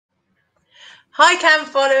Hi, camp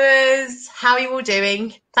followers. How are you all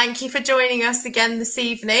doing? Thank you for joining us again this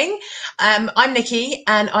evening. I'm Nikki,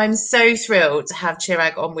 and I'm so thrilled to have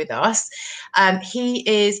Chirag on with us. He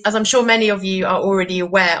is, as I'm sure many of you are already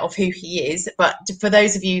aware of who he is, but for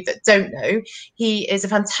those of you that don't know, he is a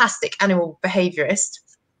fantastic animal behaviourist.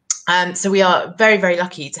 So we are very, very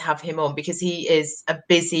lucky to have him on because he is a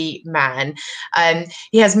busy man.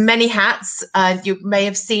 He has many hats. You may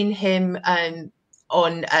have seen him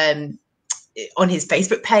on on his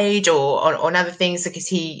Facebook page or on other things because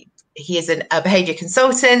he is a behavior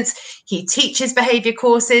consultant. He teaches behavior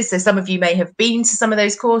courses. So some of you may have been to some of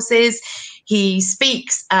those courses. He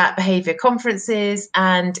speaks at behavior conferences,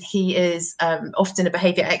 and he is often a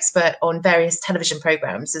behavior expert on various television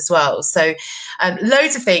programs as well. So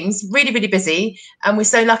loads of things, really, really busy. And we're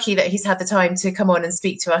so lucky that he's had the time to come on and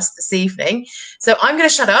speak to us this evening. So I'm going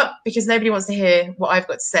to shut up because nobody wants to hear what I've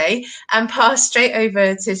got to say and pass straight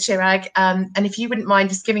over to Chirag. And if you wouldn't mind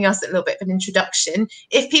just giving us a little bit of an introduction.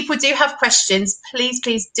 If people do have questions, please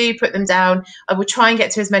do put them down. I will try and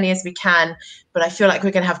get to as many as we can, but I feel like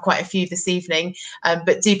we're going to have quite a few this evening,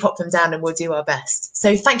 but do pop them down and we'll do our best.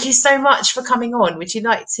 So thank you so much for coming on. Would you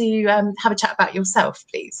like to have a chat about yourself,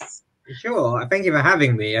 please? Sure. Thank you for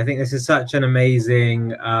having me. I think this is such an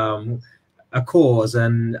amazing a cause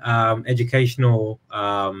and educational,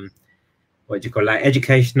 what do you call it,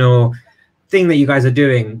 educational thing that you guys are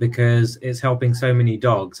doing, because it's helping so many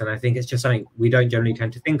dogs. And I think it's just something we don't generally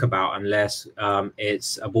tend to think about unless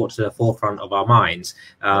it's brought to the forefront of our minds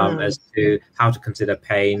as to how to consider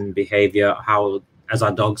pain, behavior, how as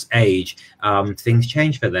our dogs age, things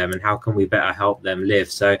change for them, and how can we better help them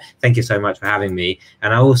live. So thank you so much for having me.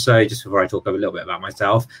 And I also, just before I talk a little bit about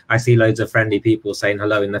myself, I see loads of friendly people saying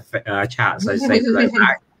hello in the chat, so say hello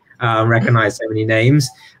back. Recognize so many names.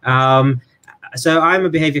 So I'm a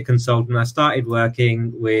behavior consultant. I started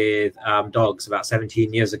working with dogs about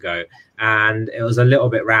 17 years ago, and it was a little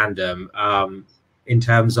bit random in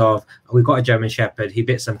terms of, we've got a German Shepherd, he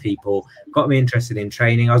bit some people, got me interested in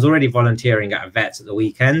training. I was already volunteering at a vet's at the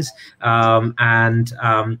weekends, and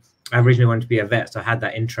I originally wanted to be a vet, so I had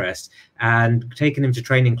that interest, and taking him to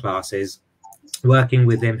training classes, working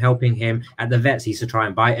with him, helping him. At the vets, he used to try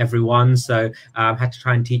and bite everyone, so had to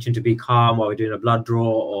try and teach him to be calm while we're doing a blood draw,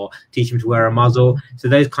 or teach him to wear a muzzle. So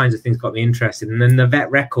those kinds of things got me interested. And then the vet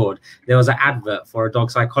record, there was an advert for a dog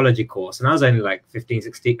psychology course, and I was only like 15,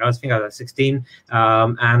 16. I think I was like 16,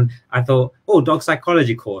 and I thought, oh, dog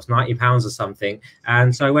psychology course, £90 or something.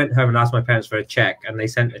 And so I went home and asked my parents for a check, and they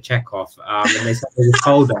sent a check off, and they sent me this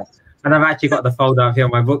folder. And I've actually got the folder up here on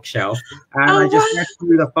my bookshelf. And I just went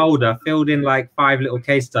through the folder, filled in like 5 little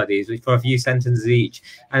case studies for a few sentences each.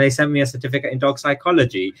 And they sent me a certificate in dog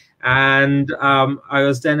psychology. And I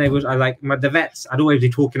was then able to, the vets, I'd always be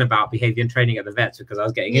talking about behavior and training at the vets because I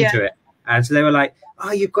was getting into it. And so they were like,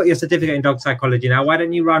 oh, you've got your certificate in dog psychology now. Why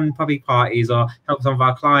don't you run puppy parties or help some of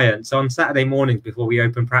our clients? So on Saturday mornings before we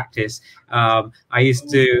open practice, I used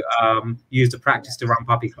to use the practice to run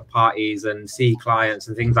puppy parties and see clients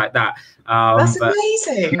and things like that. That's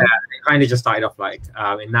amazing. Yeah, it kind of just started off like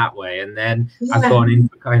in that way. And then I've gone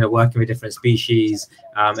into kind of working with different species,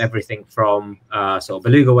 everything from sort of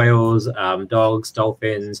beluga whales, dogs,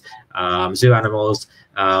 dolphins, zoo animals.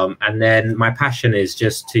 And then my passion is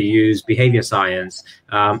just to use behavior science,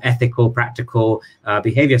 ethical, practical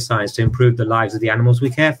behavior science to improve the lives of the animals we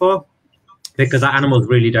care for, because our animals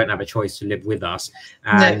really don't have a choice to live with us.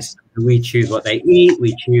 And we choose what they eat,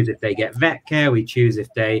 we choose if they get vet care, we choose if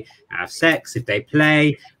they have sex, if they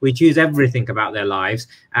play, we choose everything about their lives.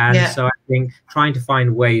 And so I think trying to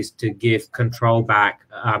find ways to give control back,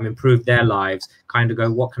 improve their lives, kind of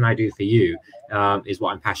go, what can I do for you, is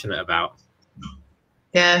what I'm passionate about.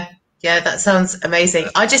 Yeah, that sounds amazing.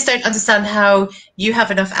 I just don't understand how you have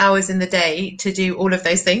enough hours in the day to do all of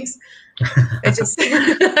those things. I just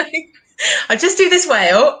do this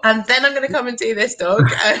whale, and then I'm going to come and do this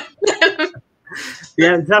dog.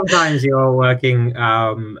 Yeah, sometimes you're working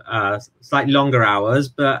slightly longer hours,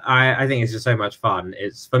 but I think it's just so much fun.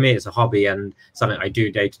 For me, it's a hobby and something I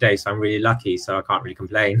do day to day, so I'm really lucky, so I can't really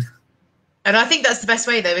complain. And I think that's the best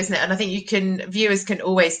way, though, isn't it? And I think viewers can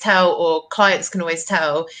always tell, or clients can always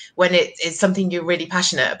tell, when it is something you're really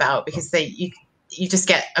passionate about, because you just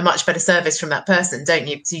get a much better service from that person, don't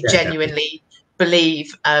you? Because you genuinely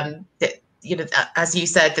believe that, you know, as you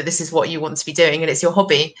said, that this is what you want to be doing, and it's your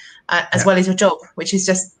hobby as well as your job, which is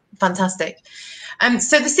just fantastic.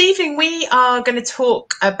 So this evening we are going to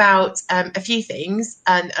talk about a few things,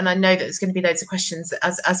 and I know that there's going to be loads of questions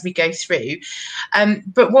as we go through.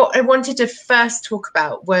 But what I wanted to first talk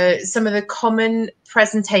about were some of the common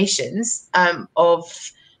presentations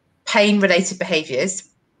of pain-related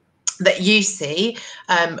behaviours that you see,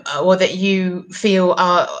 or that you feel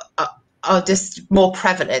are just more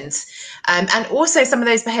prevalent, and also some of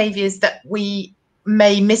those behaviours that we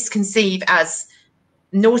may misconceive as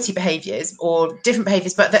naughty behaviours or different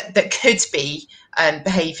behaviours, but that could be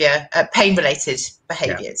behaviour, pain-related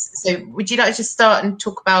behaviours. Yeah. So would you like to just start and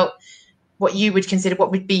talk about what you would consider,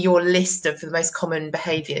 what would be your list of the most common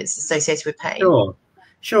behaviours associated with pain?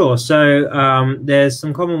 Sure. So there's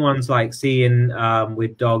some common ones like seeing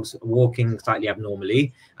with dogs walking slightly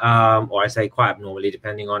abnormally, or I say quite abnormally,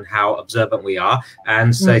 depending on how observant we are.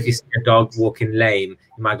 And so if you see a dog walking lame,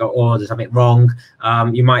 you might go, oh, there's something wrong.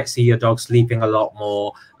 You might see your dog sleeping a lot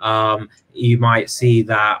more. You might see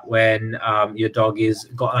that when your dog is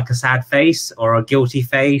got like a sad face or a guilty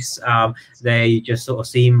face, they just sort of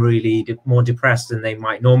seem really more depressed than they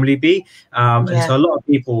might normally be. And so a lot of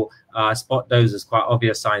people spot those as quite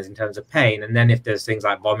obvious signs in terms of pain. And then if there's things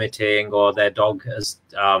like vomiting, or their dog has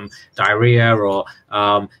diarrhea, or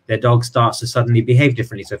their dog starts to suddenly behave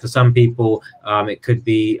differently. So for some people, it could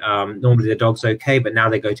be normally the dog's okay, but now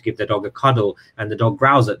they go to give their dog a cuddle and the dog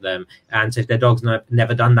growls at them. And so if their dog's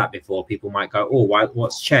never done that before, people might go, oh,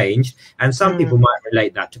 what's changed? And some people might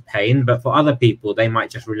relate that to pain, but for other people, they might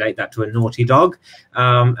just relate that to a naughty dog.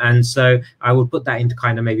 And so I would put that into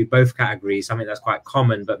kind of maybe both categories, something that's quite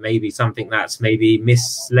common, but maybe something that's maybe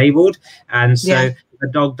mislabeled. And so if a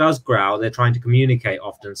dog does growl, they're trying to communicate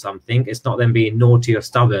often something. It's not them being naughty or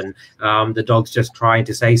stubborn. The dog's just trying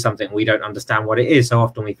to say something. We don't understand what it is. So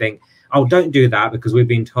often we think, oh, don't do that, because we've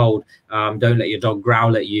been told don't let your dog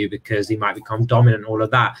growl at you because he might become dominant, all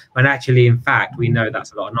of that. When actually, in fact, we know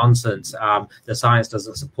that's a lot of nonsense. The science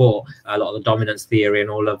doesn't support a lot of the dominance theory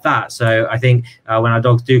and all of that. So I think when our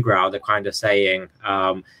dogs do growl, they're kind of saying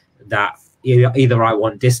that either I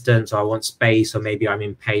want distance, or I want space, or maybe I'm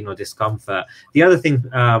in pain or discomfort. The other thing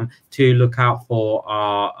to look out for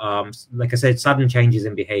are, like I said, sudden changes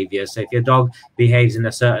in behavior. So if your dog behaves in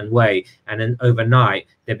a certain way and then overnight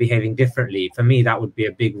they're behaving differently, for me, that would be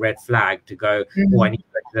a big red flag to go, oh, I need to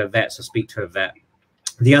go to the vet, so speak to a vet.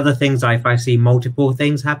 The other things are if I see multiple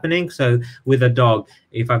things happening. So with a dog,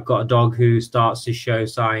 if I've got a dog who starts to show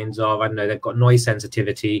signs of, I don't know, they've got noise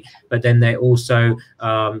sensitivity, but then they also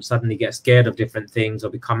suddenly get scared of different things or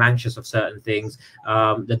become anxious of certain things.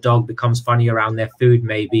 The dog becomes funny around their food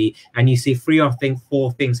maybe, and you see 3 or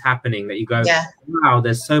 4 things happening that you go, wow,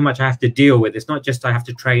 there's so much I have to deal with. It's not just I have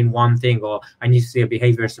to train one thing, or I need to see a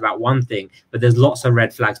behaviorist about one thing, but there's lots of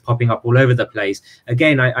red flags popping up all over the place.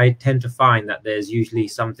 Again, I tend to find that there's usually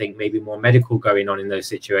something maybe more medical going on in those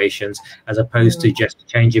situations, as opposed to just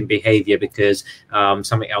change in behavior because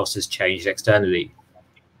something else has changed externally.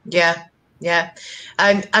 I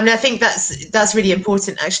mean, I think that's really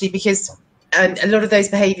important, actually, because a lot of those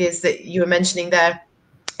behaviors that you were mentioning there,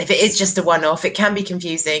 if it is just a one-off, it can be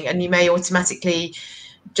confusing, and you may automatically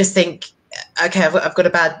just think, okay, I've got a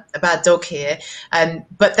bad dog here,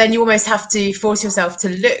 but then you almost have to force yourself to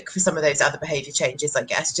look for some of those other behavior changes, I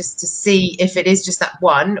guess, just to see if it is just that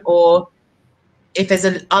one, or if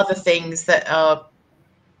there's other things that are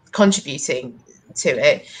contributing to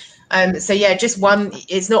it. So yeah, just one,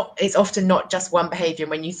 it's often not just one behavior.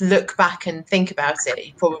 When you look back and think about it,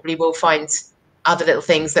 you probably will find other little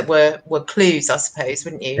things that were clues, I suppose,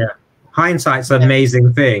 wouldn't you? Hindsight's an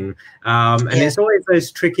amazing thing, and it's always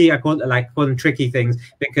those tricky, I call them tricky things,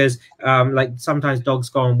 because like sometimes dogs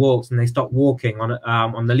go on walks and they stop walking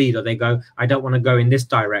on the lead, or they go, I don't want to go in this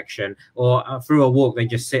direction, or through a walk they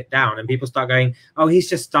just sit down, and people start going, oh, he's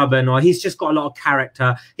just stubborn, or he's just got a lot of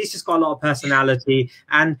character, he's just got a lot of personality.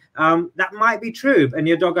 And that might be true, and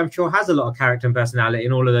your dog, I'm sure, has a lot of character and personality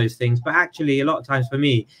and all of those things, but actually a lot of times for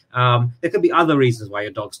me, there could be other reasons why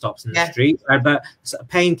your dog stops in the street, but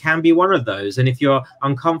pain can be one of those. And if you're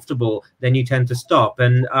uncomfortable, then you tend to stop.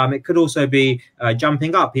 And it could also be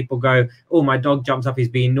jumping up. People go, oh, my dog jumps up, he's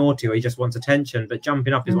being naughty, or he just wants attention. But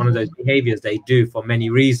jumping up is one of those behaviors they do for many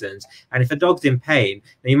reasons. And if a dog's in pain,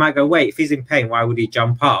 then you might go, wait, if he's in pain, why would he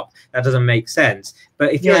jump up? That doesn't make sense.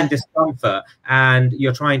 But if you're in discomfort and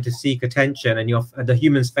you're trying to seek attention, and the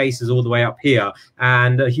human's face is all the way up here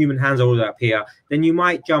and the human hands are all the way up here, then you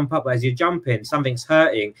might jump up. As you're jumping, something's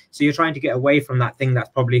hurting, so you're trying to get away from that thing that's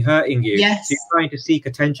probably hurting you. So you're trying to seek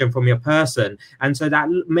attention from your person, and so that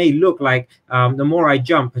may look like the more I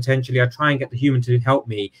jump, potentially I try and get the human to help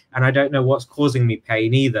me, and I don't know what's causing me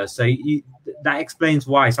pain either. So that explains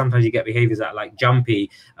why sometimes you get behaviors that like jumpy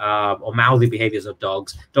or mouthy behaviors of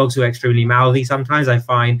dogs who are extremely mouthy. Sometimes I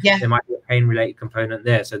find there might be a pain related component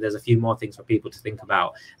there. So there's a few more things for people to think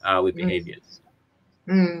about with behaviors.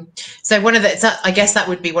 So I guess that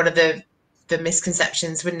would be one of the the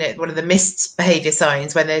misconceptions, wouldn't it? One of the missed behaviour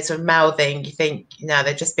signs when they're sort of mouthing, you think, no,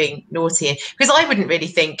 they're just being naughty. Because I wouldn't really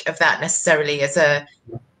think of that necessarily as a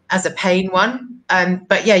pain one.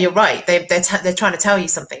 But yeah, you're right. They're trying to tell you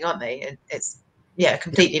something, aren't they? It's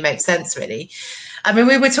completely makes sense, really. I mean,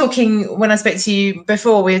 we were talking when I spoke to you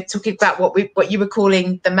before. We were talking about what you were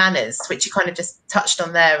calling the manners, which you kind of just touched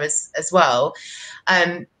on there as well.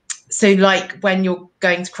 So, like when you're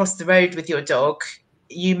going to cross the road with your dog,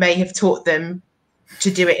 you may have taught them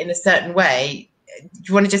to do it in a certain way. Do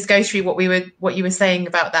you want to just go through what you were saying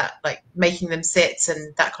about that, like making them sit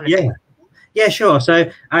and that kind of thing? Yeah, sure.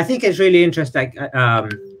 So I think it's really interesting.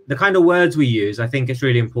 The kind of words we use, I think it's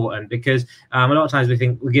really important, because a lot of times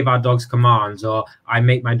we give our dogs commands, or I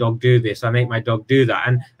make my dog do this, I make my dog do that.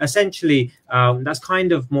 And essentially, that's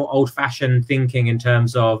kind of more old-fashioned thinking in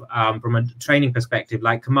terms of from a training perspective,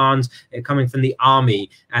 like commands coming from the army.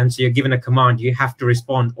 And so you're given a command, you have to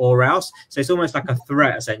respond or else. So it's almost like a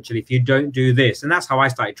threat, essentially, if you don't do this. And that's how I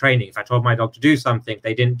started training. If I told my dog to do something, if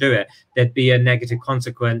they didn't do it, there'd be a negative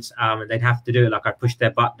consequence, and they'd have to do it, like I push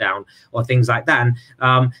their butt down or things like that.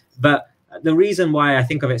 And but the reason why I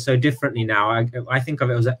think of it so differently now, I think of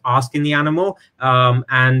it as asking the animal,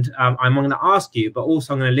 and I'm going to ask you, but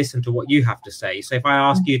also I'm going to listen to what you have to say. So if I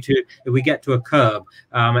ask you to, if we get to a curb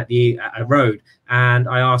at a road, and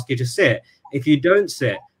I ask you to sit, if you don't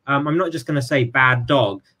sit, I'm not just going to say bad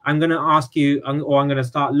dog. I'm going to ask you, or I'm going to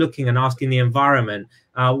start looking and asking the environment,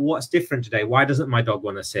 what's different today? Why doesn't my dog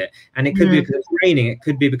want to sit? And it could be because it's raining. It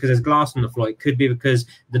could be because there's glass on the floor. It could be because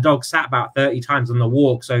the dog sat about 30 times on the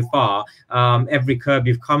walk so far, every curb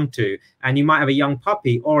you've come to. And you might have a young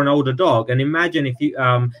puppy or an older dog. And imagine if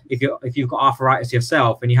you've got arthritis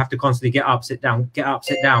yourself and you have to constantly get up, sit down, get up,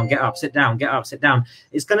 sit down, get up, sit down, get up, sit down.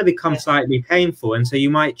 It's going to become slightly painful. And so you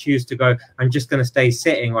might choose to go, I'm just going to stay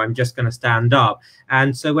sitting, or I'm just going to stand up.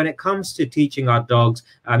 And so when it comes to teaching our dogs,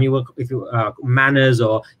 manners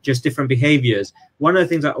or just different behaviors, one of the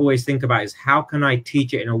things I always think about is how can I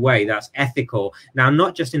teach it in a way that's ethical? Now,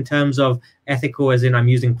 not just in terms of ethical as in I'm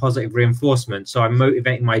using positive reinforcement. So I'm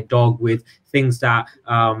motivating my dog with things that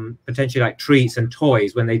potentially like treats and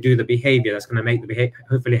toys when they do the behavior that's going to make the behavior,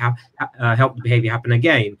 hopefully help the behavior happen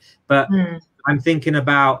again. But I'm thinking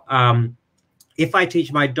about if I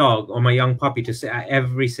teach my dog or my young puppy to sit at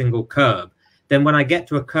every single curb, then when I get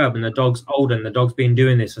to a curb and the dog's older and the dog's been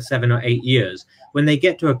doing this for 7 or 8 years, when they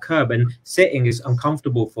get to a curb and sitting is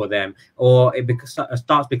uncomfortable for them, or it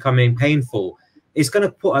starts becoming painful, it's going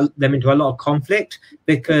to put them into a lot of conflict,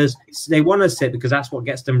 because they want to sit because that's what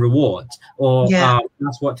gets them rewards, or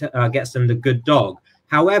that's what gets them the good dog.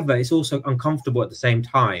 However, it's also uncomfortable at the same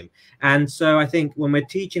time. And so I think when we're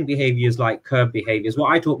teaching behaviors like curb behaviors,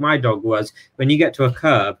 what I taught my dog was when you get to a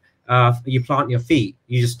curb, you plant your feet,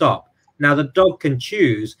 you just stop. Now, the dog can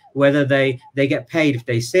choose whether they get paid if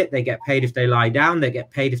they sit, they get paid if they lie down, they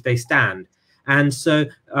get paid if they stand. And so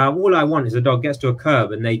all I want is the dog gets to a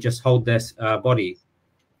curb and they just hold their body.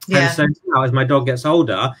 And so now as my dog gets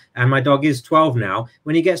older, and my dog is 12 now,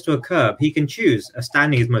 when he gets to a curb, he can choose a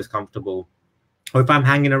standing is most comfortable. Or if I'm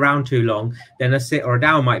hanging around too long, then a sit or a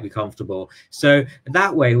down might be comfortable. So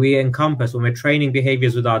that way we encompass, when we're training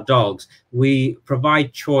behaviors with our dogs, we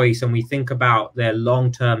provide choice and we think about their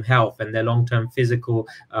long-term health and their long-term physical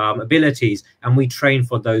abilities, and we train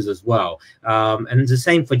for those as well. And the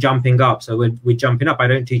same for jumping up. So when we're jumping up, I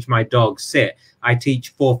don't teach my dog sit. I teach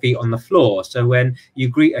 4 feet on the floor. So when you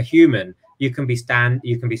greet a human, you can be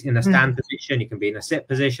in a stand position, you can be in a sit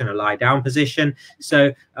position, a lie down position.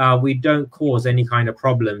 So we don't cause any kind of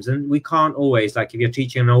problems. And we can't always, like if you're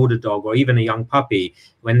teaching an older dog or even a young puppy,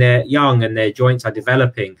 when they're young and their joints are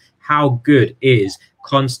developing, how good is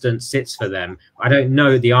constant sits for them? I don't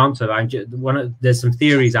know the answer. There's some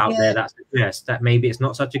theories out there that suggest that maybe it's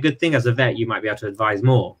not such a good thing. As a vet, you might be able to advise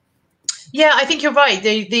more. Yeah, I think you're right.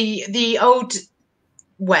 The old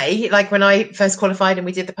way, like when I first qualified and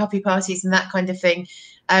we did the puppy parties and that kind of thing,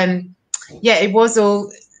 it was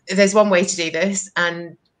all, there's one way to do this,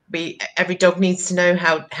 and every dog needs to know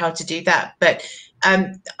how to do that. But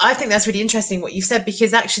I think that's really interesting what you said,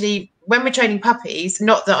 because actually when we're training puppies,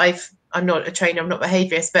 not that I'm not a trainer, I'm not a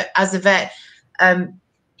behaviourist, but as a vet,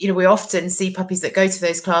 we often see puppies that go to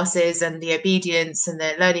those classes and the obedience and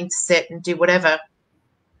they're learning to sit and do whatever,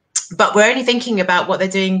 but we're only thinking about what they're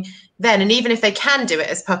doing then. And even if they can do it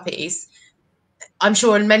as puppies, I'm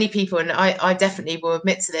sure many people, and I definitely will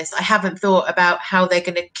admit to this, I haven't thought about how they're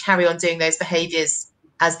going to carry on doing those behaviours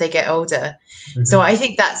as they get older. So I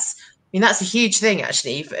think that's a huge thing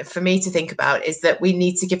actually for me to think about, is that we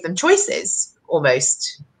need to give them choices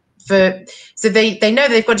almost, so they know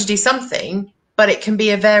they've got to do something, but it can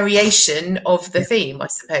be a variation of the theme, I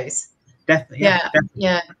suppose. Definitely. Yeah, Definitely.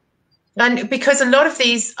 yeah. And because a lot of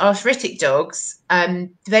these arthritic dogs,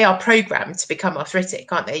 they are programmed to become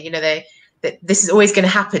arthritic, aren't they? You know, that this is always going to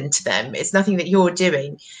happen to them. It's nothing that you're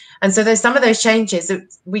doing. And so there's some of those changes that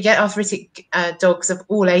we get arthritic dogs of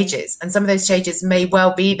all ages, and some of those changes may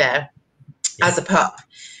well be there as a pup.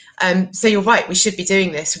 So you're right, we should be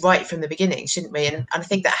doing this right from the beginning, shouldn't we? And I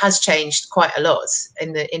think that has changed quite a lot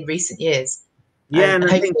in recent years. Yeah, And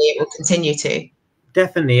hopefully it will continue to.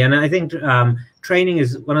 Definitely. And I think training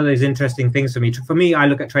is one of those interesting things for me. For me, I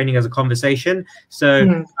look at training as a conversation.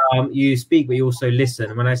 So you speak, but you also listen.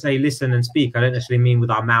 And when I say listen and speak, I don't necessarily mean with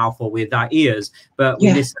our mouth or with our ears, but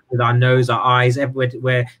we listen with our nose, our eyes,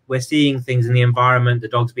 everywhere. We're seeing things in the environment, the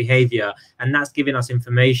dog's behavior, and that's giving us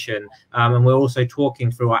information. And we're also talking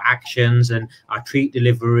through our actions and our treat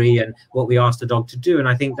delivery and what we ask the dog to do. And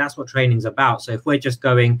I think that's what training's about. So if we're just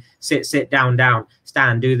going, sit, down,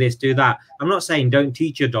 stand, do this, do that. I'm not saying don't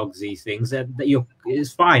teach your dogs these things.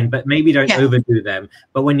 It's fine, but maybe don't overdo them.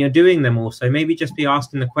 But when you're doing them also, maybe just be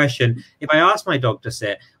asking the question, if I ask my dog to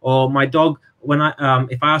sit, or my dog,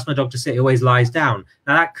 if I ask my dog to sit, he always lies down.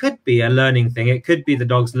 Now that could be a learning thing. It could be the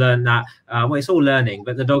dog's learned that, well, it's all learning,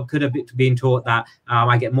 but the dog could have been taught that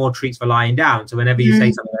I get more treats for lying down. So whenever you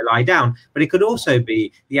say something, I lie down. But it could also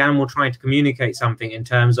be the animal trying to communicate something in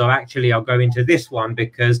terms of, actually, I'll go into this one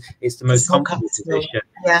because it's the most comfortable position.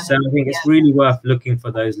 So I think it's really worth looking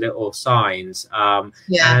for those little signs.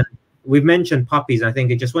 And we've mentioned puppies. I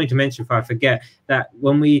think I just wanted to mention, before I forget, that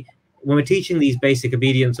when we're teaching these basic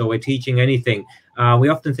obedience, or we're teaching anything, we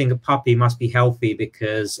often think a puppy must be healthy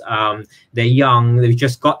because they're young, they've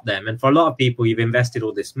just got them. And for a lot of people, you've invested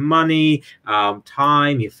all this money,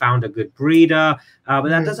 time, you've found a good breeder, but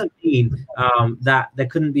that doesn't mean that there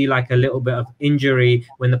couldn't be like a little bit of injury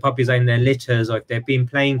when the puppies are in their litters, or if they've been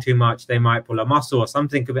playing too much, they might pull a muscle or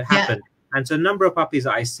something could happen. And so a number of puppies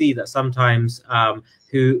that I see that sometimes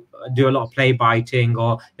who do a lot of play biting,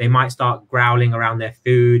 or they might start growling around their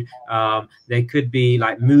food. They could be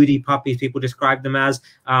like moody puppies, people describe them as.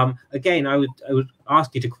 Again, I would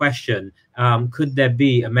ask you to question, could there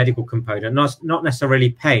be a medical component? Not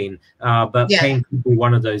necessarily pain, but pain could be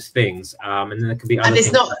one of those things. And then there could be other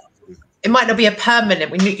things. It might not be a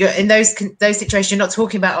permanent, when you're in those situations, you're not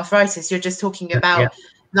talking about arthritis, you're just talking about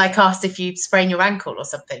like asked if you sprain your ankle or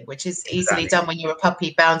something, which is easily done when you're a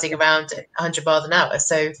puppy bounding around at 100 miles an hour.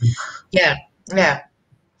 So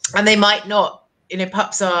and they might not, you know,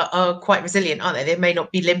 pups are quite resilient, aren't they? They may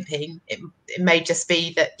not be limping. It may just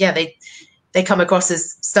be that they come across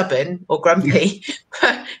as stubborn or grumpy,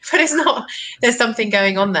 but it's not, there's something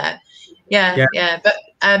going on there. But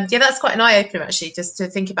that's quite an eye-opener, actually, just to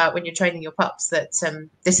think about when you're training your pups, that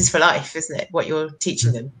this is for life, isn't it, what you're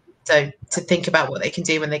teaching them? So to think about what they can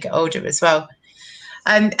do when they get older as well.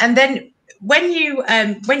 And then when you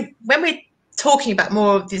when we're talking about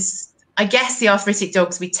more of this, I guess the arthritic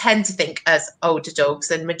dogs, we tend to think as older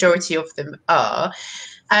dogs, and majority of them are.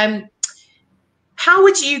 How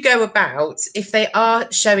would you go about if they are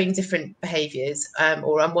showing different behaviours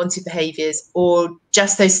or unwanted behaviours, or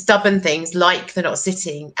just those stubborn things like they're not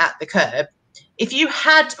sitting at the curb? If you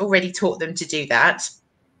had already taught them to do that,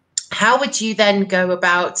 how would you then go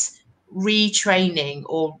about retraining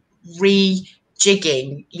or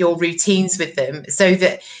rejigging your routines with them, so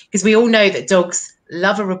that, because we all know that dogs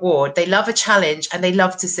love a reward, they love a challenge, and they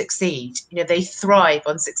love to succeed. You know, they thrive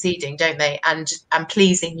on succeeding, don't they, and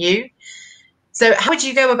pleasing you. So how would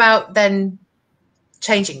you go about then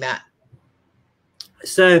changing that?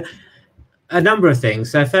 So a number of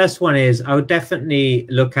things. So first one is, I would definitely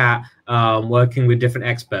look at working with different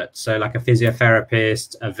experts. So like a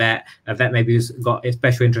physiotherapist, a vet maybe who's got a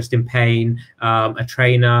special interest in pain, a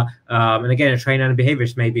trainer, and again, a trainer and a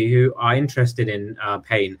behaviorist maybe who are interested in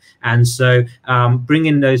pain. And so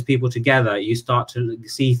bringing those people together, you start to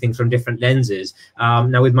see things from different lenses.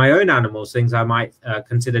 Now with my own animals, things I might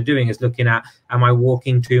consider doing is looking at, am I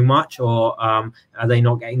walking too much, or are they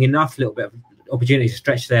not getting enough, little bit of opportunity to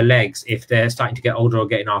stretch their legs if they're starting to get older or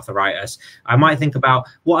getting arthritis. I might think about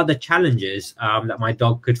what are the challenges that my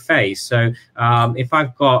dog could face. So if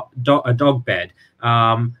I've got a dog bed,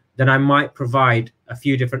 then I might provide a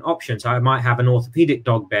few different options. I might have an orthopedic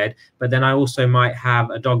dog bed, but then I also might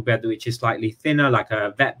have a dog bed which is slightly thinner, like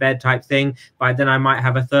a vet bed type thing. But then I might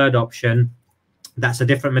have a third option, that's a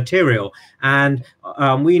different material. And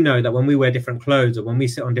we know that when we wear different clothes or when we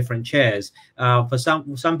sit on different chairs, for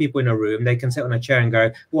some people in a room, they can sit on a chair and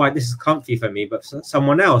go, "Why, this is comfy for me," but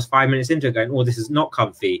someone else 5 minutes into it going, "Oh, this is not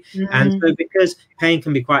comfy." And so because pain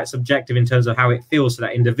can be quite subjective in terms of how it feels to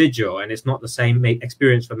that individual, and it's not the same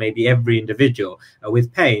experience for maybe every individual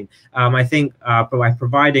with pain, I think by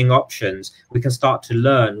providing options, we can start to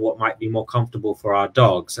learn what might be more comfortable for our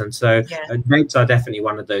dogs. And so drapes are definitely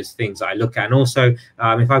one of those things that I look at. And also,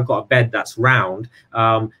 if I've got a bed that's round,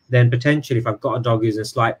 then potentially if I've got a dog who's in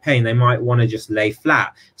slight pain, they might want to just lay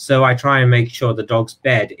flat. So I try and make sure the dog's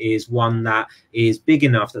bed is one that is big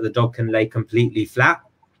enough that the dog can lay completely flat.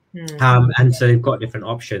 And so they've got different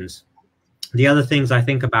options. The other things I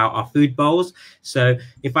think about are food bowls. So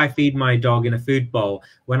if I feed my dog in a food bowl,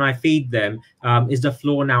 when I feed them, is the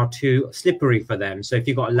floor now too slippery for them? So if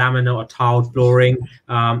you've got laminate or tiled flooring,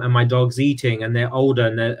 and my dog's eating and they're older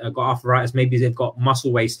and they've got arthritis, maybe they've got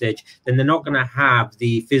muscle wastage, then they're not going to have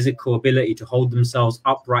the physical ability to hold themselves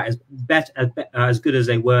upright as good as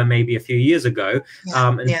they were maybe a few years ago.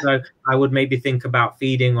 So I would maybe think about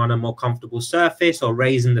feeding on a more comfortable surface or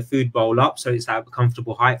raising the food bowl up so it's at a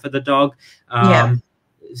comfortable height for the dog.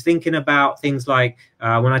 Thinking about things like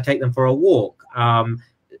when I take them for a walk,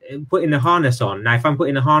 putting the harness on. Now, if I'm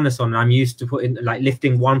putting the harness on, I'm used to putting like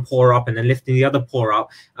lifting one paw up and then lifting the other paw up.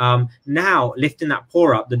 Now, lifting that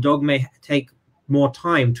paw up, the dog may take more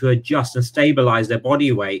time to adjust and stabilize their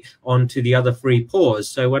body weight onto the other three paws.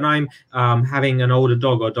 So when I'm having an older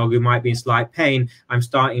dog or a dog who might be in slight pain, I'm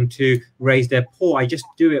starting to raise their paw. I just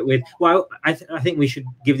do it with, well, I think we should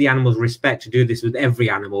give the animals respect to do this with every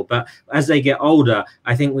animal. But as they get older,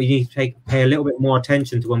 I think we need to pay a little bit more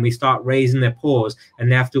attention to when we start raising their paws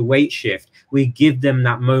and they have to weight shift. We give them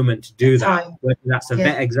that moment to do that, whether that's a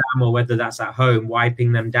vet exam or whether that's at home,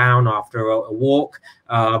 wiping them down after a walk,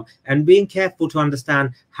 and being careful to understand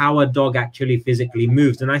how a dog actually physically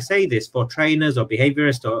moves. And I say this for trainers or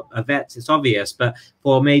behaviorists or vets, it's obvious, but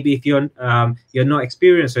for maybe if you're not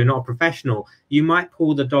experienced or not a professional, you might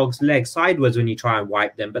pull the dog's leg sideways when you try and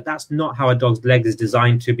wipe them, but that's not how a dog's leg is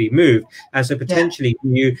designed to be moved. And so potentially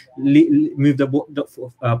you move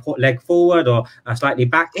the leg forward or slightly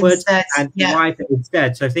backwards and wipe it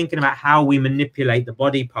instead. So thinking about how we manipulate the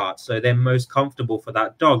body parts so they're most comfortable for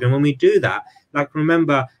that dog. And when we do that, like,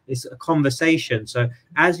 remember, it's a conversation. So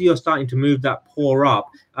as you're starting to move that paw up,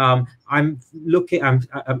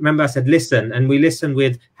 remember I said listen, and we listen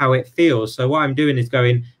with how it feels. So what I'm doing is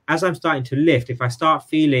going, as I'm starting to lift, if I start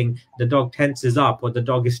feeling the dog tenses up or the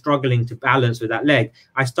dog is struggling to balance with that leg,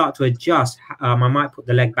 I start to adjust. I might put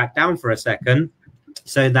the leg back down for a second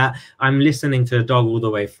so that I'm listening to the dog all the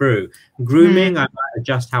way through. Grooming, I might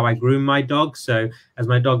adjust how I groom my dog. So as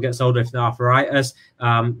my dog gets older, if they're arthritis,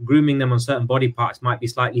 grooming them on certain body parts might be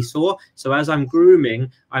slightly sore. So as I'm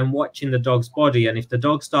grooming, I'm watching the dog's body. And if the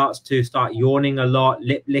dog starts to yawning a lot,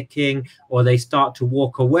 lip licking, or they start to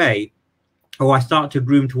walk away, or I start to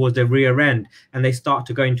groom towards their rear end and they start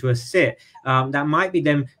to go into a sit, that might be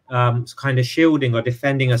them kind of shielding or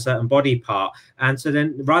defending a certain body part. And so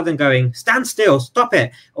then rather than going, stand still, stop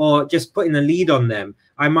it, or just putting a lead on them,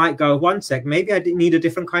 I might go, one sec, maybe I need a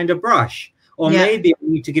different kind of brush. Or maybe I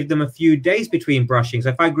need to give them a few days between brushing. So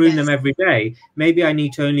if I groom them every day, maybe I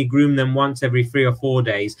need to only groom them once every 3 or 4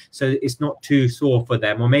 days so it's not too sore for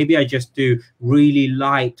them. Or maybe I just do really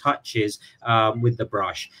light touches with the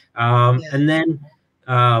brush. And then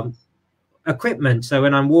equipment. So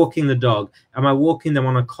when I'm walking the dog, am I walking them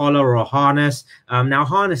on a collar or a harness? Now,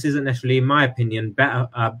 harness isn't necessarily, in my opinion,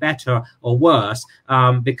 better or worse,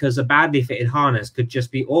 because a badly fitted harness could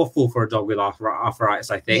just be awful for a dog with arthritis,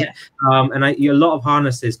 I think. And a lot of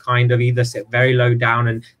harnesses kind of either sit very low down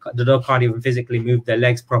and the dog can't even physically move their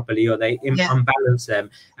legs properly, or they unbalance them.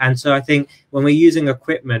 And so I think when we're using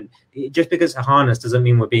equipment, just because it's a harness doesn't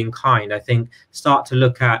mean we're being kind. I think start to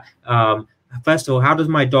look at, first of all, how does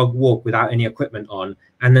my dog walk without any equipment on?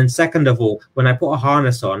 And then second of all, when I put a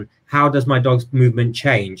harness on, how does my dog's movement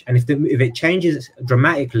change? And if it changes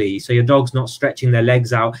dramatically, so your dog's not stretching their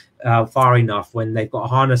legs out far enough when they've got a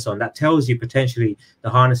harness on, that tells you potentially the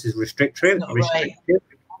harness is restrictive. So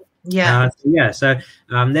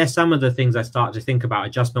there's some of the things I start to think about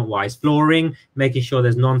adjustment wise. Flooring, making sure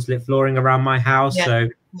there's non-slip flooring around my house. So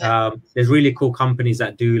there's really cool companies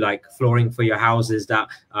that do like flooring for your houses that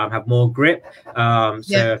have more grip.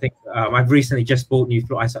 I think I've recently just bought new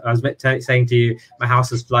floor. I was saying to you, my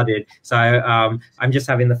house is flooded, so I'm just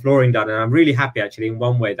having the flooring done, and I'm really happy actually in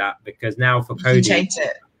one way that, because now for Cody, change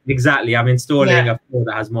it. Exactly, I'm installing a floor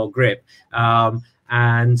that has more grip.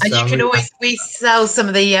 And you can always, we sell some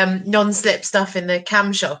of the non-slip stuff in the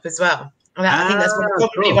cam shop as well. And I think that's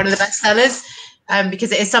probably one of the best sellers.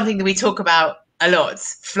 because it is something that we talk about a lot,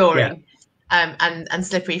 flooring, and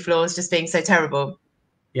slippery floors just being so terrible.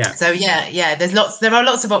 Yeah. So there are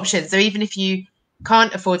lots of options. So even if you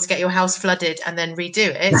can't afford to get your house flooded and then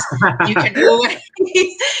redo it,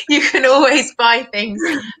 you can always buy things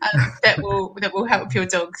that will help your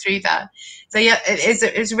dog through that. So yeah,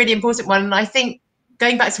 it's a really important one. And I think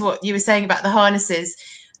going back to what you were saying about the harnesses,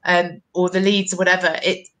 or the leads or whatever,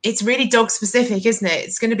 it's really dog specific, isn't it?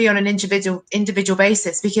 It's going to be on an individual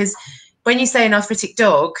basis, because when you say an arthritic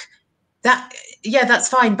dog, that's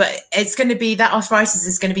fine, but it's going to be that arthritis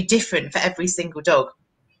is going to be different for every single dog.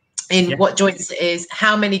 In what joints it is,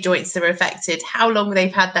 how many joints are affected, how long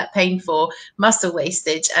they've had that pain for, muscle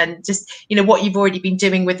wastage, and just, what you've already been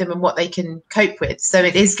doing with them and what they can cope with. So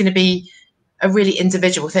it is going to be a really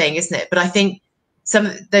individual thing, isn't it? But I think some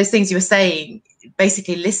of those things you were saying,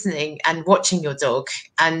 basically listening and watching your dog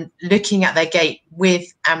and looking at their gait with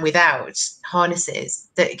and without harnesses,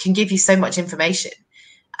 that can give you so much information.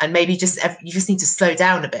 And maybe you just need to slow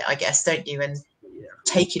down a bit, I guess, don't you? And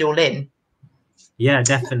take it all in. Yeah,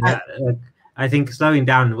 definitely. I think slowing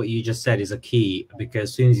down, what you just said, is a key, because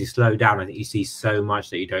as soon as you slow down, I think you see so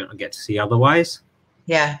much that you don't get to see otherwise.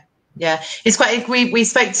 Yeah, it's quite. We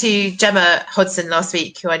spoke to Gemma Hodson last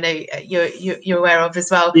week, who I know you're aware of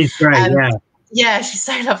as well. She's great. Yeah, she's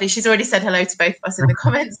so lovely. She's already said hello to both of us in the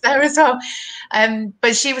comments there as well.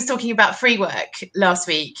 But she was talking about free work last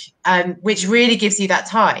week, which really gives you that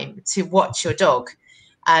time to watch your dog.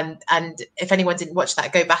 And if anyone didn't watch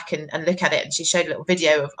that, go back and look at it. And she showed a little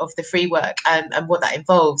video of the free work and what that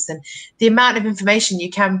involves. And the amount of information you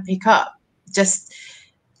can pick up just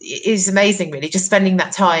is amazing, really. Just spending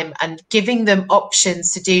that time and giving them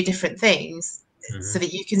options to do different things, so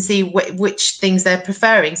that you can see which things they're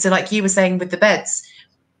preferring. So like you were saying with the beds,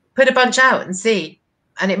 put a bunch out and see.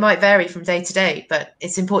 And it might vary from day to day, but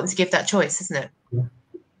it's important to give that choice, isn't it? Yeah.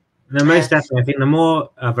 No, most definitely. I think the more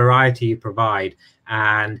variety you provide,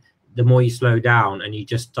 and the more you slow down and you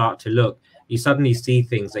just start to look, you suddenly see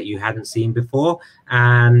things that you hadn't seen before.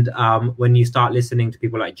 And when you start listening to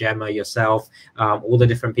people like Gemma, yourself, all the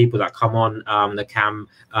different people that come on the CAM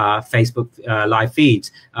Facebook live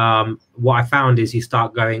feeds, what I found is you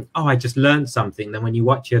start going, oh, I just learned something. Then when you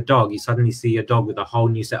watch your dog, you suddenly see your dog with a whole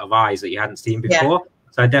new set of eyes that you hadn't seen before.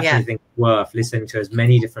 So I definitely think it's worth listening to as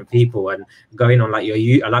many different people and going on, like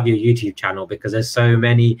I love your YouTube channel, because there's so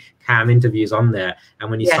many CAM interviews on there.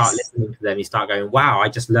 And when you start listening to them, you start going, wow, I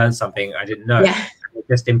just learned something I didn't know. Yeah. It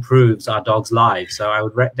just improves our dogs' lives. So I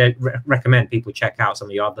would recommend people check out some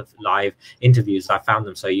of your other live interviews. I found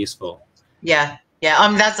them so useful. Yeah.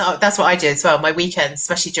 That's what I do as well. My weekends,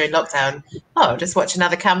 especially during lockdown, I'll just watch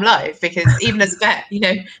another CAM live, because even as a vet,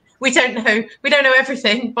 we don't know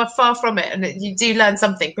everything, but far from it. And you do learn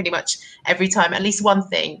something pretty much every time, at least one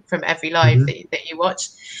thing from every live that you watch.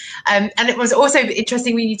 And it was also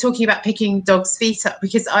interesting when you're talking about picking dogs' feet up,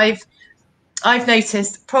 because I've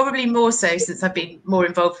noticed, probably more so since I've been more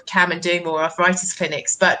involved with CAM and doing more arthritis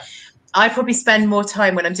clinics, but I probably spend more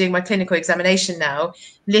time when I'm doing my clinical examination now,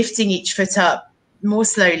 lifting each foot up more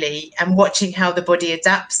slowly and watching how the body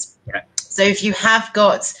adapts. Yeah. So if you have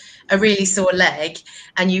got a really sore leg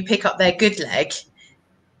and you pick up their good leg,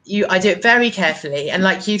 I do it very carefully. And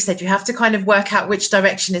like you've said, you have to kind of work out which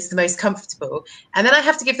direction is the most comfortable. And then I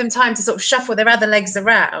have to give them time to sort of shuffle their other legs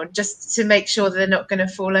around, just to make sure that they're not going to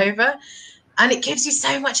fall over. And it gives you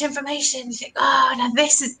so much information. You think, oh, now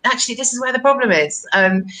this is where the problem is.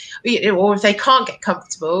 Or if they can't get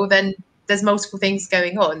comfortable, then there's multiple things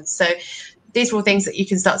going on. So these are all things that you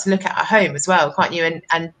can start to look at home as well, can't you?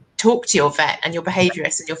 And talk to your vet and your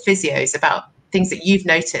behaviourists and your physios about things that you've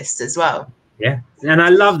noticed as well. Yeah, and I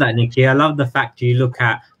love that, Nikki. I love the fact you look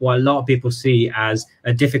at what a lot of people see as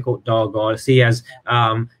a difficult dog, or see as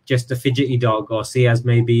just a fidgety dog, or see as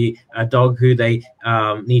maybe a dog who they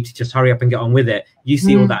need to just hurry up and get on with it. You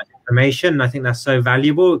see all that information, and I think that's so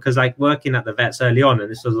valuable, because like working at the vets early on,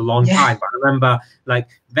 and this was a long time, but I remember like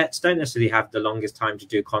vets don't necessarily have the longest time to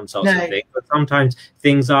do consults and things, but sometimes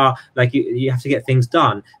things are like you have to get things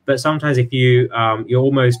done. But sometimes if you you're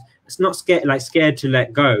almost, it's not scared to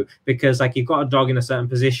let go, because like you've got a dog in a certain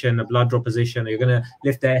position, a blood draw position, or you're going to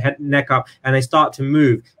lift their neck up and they start to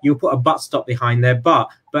move, you'll put a butt stop behind their butt,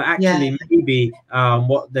 but actually maybe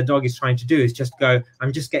what the dog is trying to do is just go,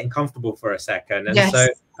 I'm just getting comfortable for a second. And so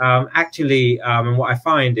and what I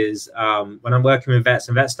find is when I'm working with vets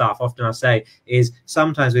and vet staff, often I'll say is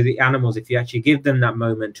sometimes with the animals, if you actually give them that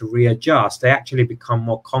moment to readjust, they actually become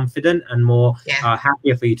more confident and more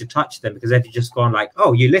happier for you to touch them, because they've just gone like,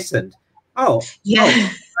 oh, you listened. I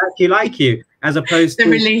actually like you, as opposed to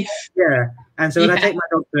relief. And so when I take my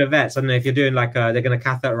dog to the vets, I don't know if you're doing like they're going to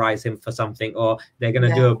catheterize him for something, or they're going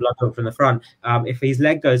to do a blood draw from the front. If his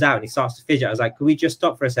leg goes out and he starts to fidget, I was like, could we just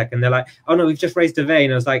stop for a second? They're like, oh no, we've just raised a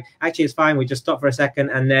vein. I was like, actually, it's fine. We just stop for a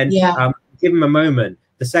second and then give him a moment.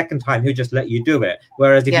 The second time, he'll just let you do it.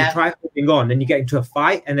 Whereas if you try holding on, then you get into a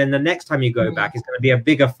fight, and then the next time you go back, it's going to be a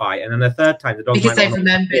bigger fight, and then the third time, the dog because might they've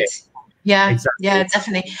remembered. Yeah, exactly. Yeah,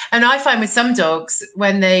 definitely. And I find with some dogs,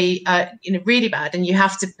 when they are really bad, and you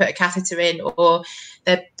have to put a catheter in, or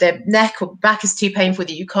their neck or back is too painful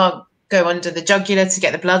that you can't go under the jugular to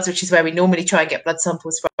get the bloods, which is where we normally try and get blood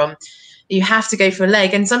samples from. You have to go for a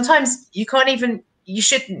leg, and sometimes you can't even. You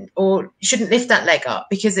shouldn't lift that leg up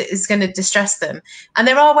because it is going to distress them. And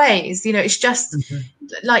there are ways, it's just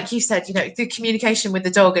like you said, the communication with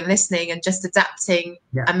the dog and listening and just adapting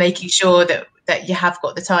and making sure that you have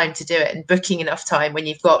got the time to do it, and booking enough time when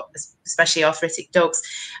you've got especially arthritic dogs.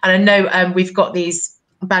 And I know we've got these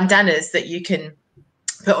bandanas that you can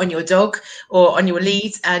put on your dog or on your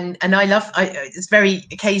lead, and it's very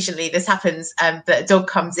occasionally this happens, that a dog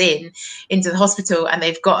comes into the hospital and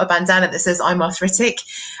they've got a bandana that says I'm arthritic,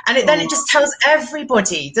 and then it just tells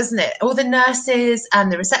everybody, doesn't it, all the nurses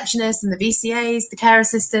and the receptionists and the VCAs, the care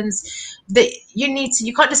assistants, that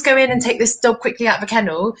you can't just go in and take this dog quickly out of a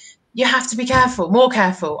kennel. You have to be careful, more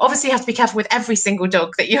careful. Obviously, you have to be careful with every single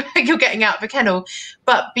dog that you're getting out of a kennel,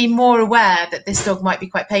 but be more aware that this dog might be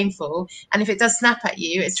quite painful. And if it does snap at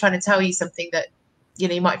you, it's trying to tell you something that,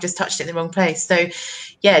 you might have just touched it in the wrong place. So,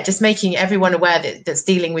 yeah, just making everyone aware that's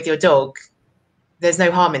dealing with your dog. There's no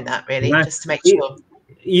harm in that, really, just to make sure.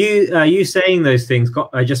 You saying those things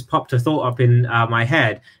just popped a thought up in my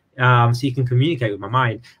head. So you can communicate with my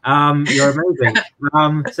mind. You're amazing.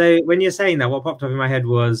 So when you're saying that, what popped up in my head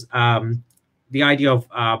was the idea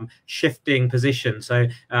of shifting position. So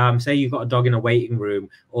say you've got a dog in a waiting room,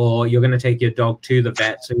 or you're going to take your dog to the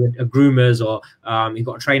vet, so a groomer's, or you've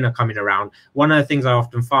got a trainer coming around. One of the things I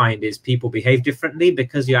often find is people behave differently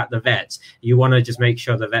because you're at the vet. You want to just make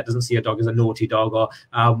sure the vet doesn't see your dog as a naughty dog, or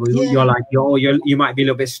you might be a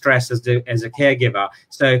little bit stressed as a caregiver.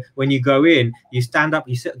 So when you go in, you stand up,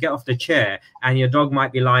 get off the chair, and your dog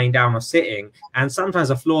might be lying down or sitting. And sometimes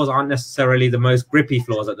the floors aren't necessarily the most grippy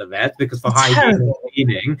floors at the vet because for hygiene and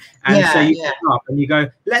cleaning. And so you get up and you go,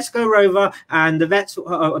 let's go, Rover. And the vets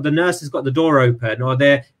or the nurse has got the door open, or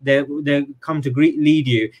they come to lead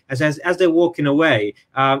you. As they're walking away,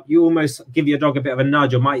 you almost give your dog a bit of a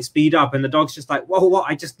nudge or might speed up, and the dog's just like, whoa, what?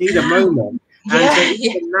 I just need a moment. And so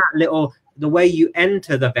even that the way you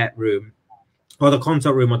enter the vet room, or the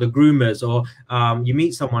consult room, or the groomers, or you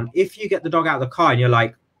meet someone, if you get the dog out of the car and you're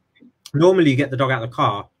like, normally you get the dog out of the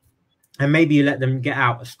car and maybe you let them get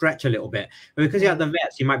out, stretch a little bit. But because you're at the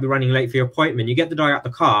vets, you might be running late for your appointment. You get the dog out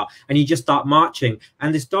the car and you just start marching.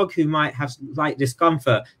 And this dog who might have slight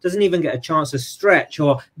discomfort doesn't even get a chance to stretch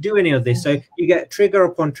or do any of this. So you get trigger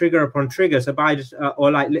upon trigger upon trigger. So by just,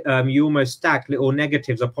 you almost stack little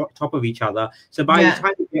negatives on top of each other. So by the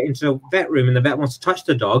time you get into the vet room and the vet wants to touch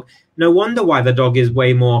the dog, no wonder why the dog is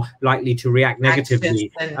way more likely to react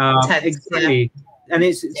negatively. Exactly. And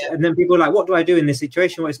and then people are like, what do I do in this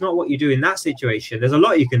situation? Well, it's not what you do in that situation. There's a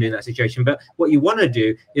lot you can do in that situation, but what you want to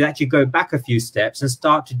do is actually go back a few steps and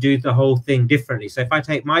start to do the whole thing differently. So if I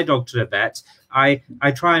take my dog to the vet, I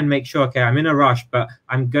try and make sure, okay, I'm in a rush, but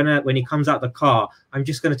when he comes out the car, I'm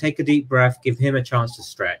just going to take a deep breath, give him a chance to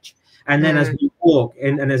stretch. And then as we walk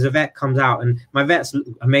and as a vet comes out, and my vet's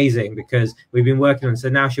amazing because we've been working on, so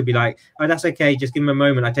now she'll be like, oh, that's okay, just give him a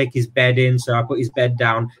moment. I take his bed in, so I put his bed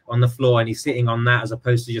down on the floor and he's sitting on that as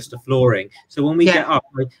opposed to just the flooring. So when we get up,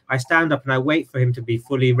 I stand up and I wait for him to be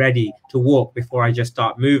fully ready to walk before I just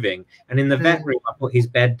start moving. And in the vet room, I put his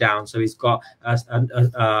bed down, so he's got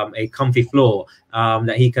a comfy floor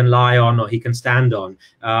that he can lie on or he can stand on.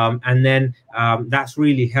 And then that's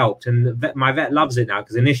really helped. And my vet loves it now,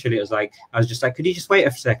 because initially it was like, I was just like, could you just wait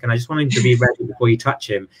a second? I just want him to be ready before you touch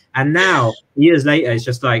him. And now, years later, it's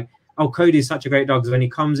just like, oh, Cody's such a great dog, because when he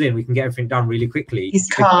comes in, we can get everything done really quickly. He's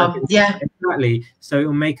calm, exactly. So it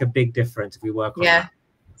will make a big difference if we work on that.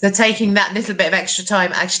 So taking that little bit of extra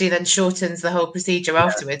time actually then shortens the whole procedure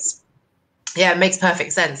afterwards. Yeah, it makes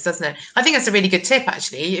perfect sense, doesn't it? I think that's a really good tip,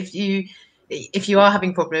 actually. If you are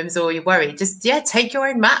having problems or you're worried, just take your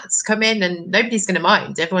own mats, come in, and nobody's going to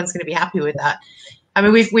mind. Everyone's going to be happy with that. I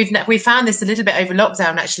mean, we've found this a little bit over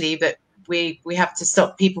lockdown, actually, that we have to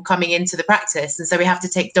stop people coming into the practice, and so we have to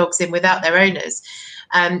take dogs in without their owners,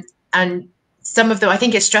 and some of them, I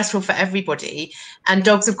think it's stressful for everybody, and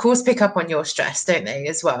dogs of course pick up on your stress, don't they,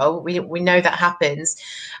 as well? We know that happens,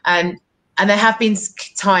 and there have been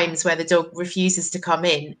times where the dog refuses to come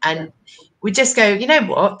in, and we just go, you know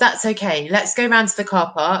what, that's okay. Let's go round to the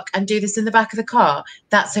car park and do this in the back of the car.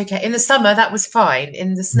 That's okay. In the summer, that was fine.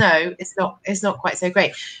 In the snow, it's not quite so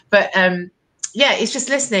great. But yeah, it's just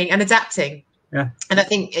listening and adapting. Yeah. And I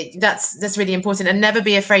think that's really important. And never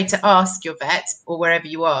be afraid to ask your vet or wherever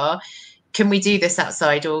you are, can we do this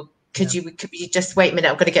outside? Or could you just wait a minute?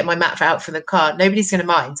 I've got to get my mat out from the car. Nobody's going to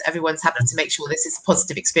mind. Everyone's happy to make sure this is a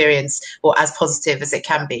positive experience, or as positive as it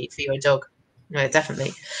can be for your dog. No,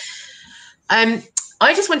 definitely.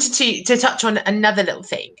 I just wanted to touch on another little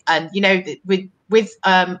thing. And, you know, with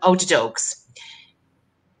older dogs,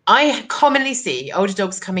 I commonly see older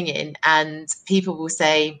dogs coming in and people will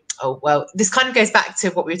say, oh, well, this kind of goes back to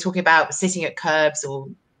what we were talking about, sitting at curbs or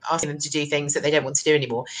asking them to do things that they don't want to do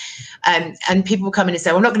anymore. And people will come in and say,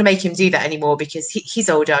 well, I'm not going to make him do that anymore because he's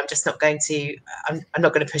older. I'm just not going to, I'm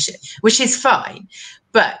not going to push it, which is fine.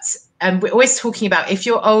 But we're always talking about, if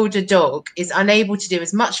your older dog is unable to do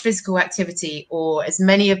as much physical activity or as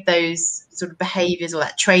many of those sort of behaviors or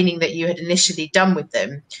that training that you had initially done with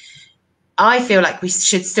them, I feel like we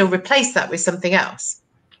should still replace that with something else.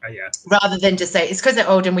 Yeah. Rather than just say it's because they're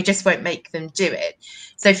old and we just won't make them do it.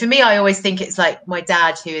 So for me, I always think it's like my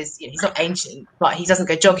dad, who is, you know, he's not ancient, but he doesn't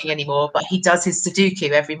go jogging anymore, but he does his Sudoku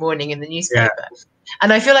every morning in the newspaper. Yeah.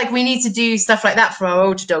 And I feel like we need to do stuff like that for our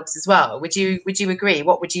older dogs as well. Would you agree?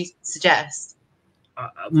 What would you suggest?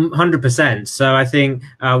 100%. So I think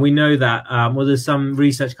we know that well, there's some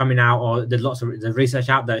research coming out, or there's lots of research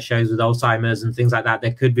out that shows with Alzheimer's and things like that,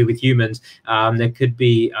 there could be with humans, there could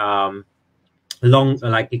be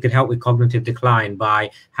like it could help with cognitive decline by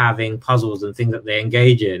having puzzles and things that they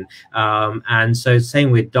engage in, and so same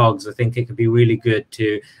with dogs. I think it could be really good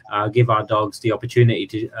to give our dogs the opportunity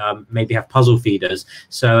to maybe have puzzle feeders.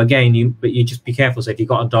 So again, but you just be careful. So if you've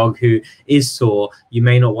got a dog who is sore, you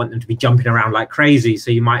may not want them to be jumping around like crazy, so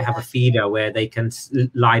you might have a feeder where they can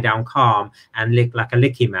lie down calm and lick like a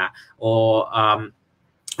licky mat, or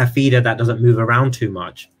a feeder that doesn't move around too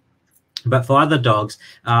much. But for other dogs,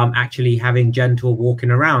 actually having gentle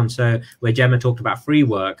walking around. So where Gemma talked about free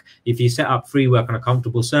work, if you set up free work on a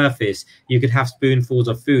comfortable surface, you could have spoonfuls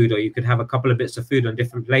of food, or you could have a couple of bits of food on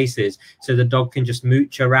different places, so the dog can just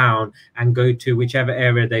mooch around and go to whichever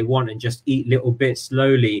area they want and just eat little bits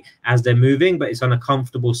slowly as they're moving, but it's on a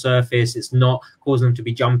comfortable surface. It's not causing them to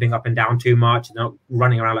be jumping up and down too much, not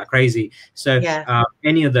running around like crazy. So yeah.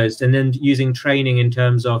 Any of those, and then using training in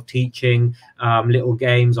terms of teaching little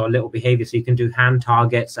games or little behavior. So you can do hand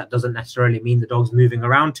targets. That doesn't necessarily mean the dog's moving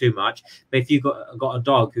around too much, but if you've got a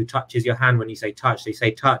dog who touches your hand when you say touch, so you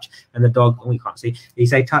say touch and the dog, oh, you can't see, you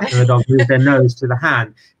say touch and the dog moves their nose to the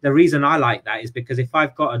hand. The reason I like that is because if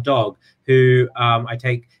I've got a dog who I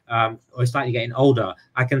take or is slightly getting older,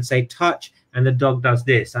 I can say touch and the dog does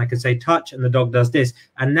this, and I can say touch and the dog does this,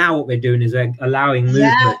 and now what we're doing is we're allowing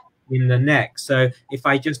movement in the neck. So if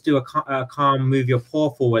I just do a calm move your paw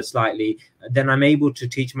forward slightly, then I'm able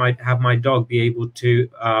to have my dog be able to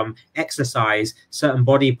exercise certain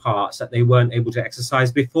body parts that they weren't able to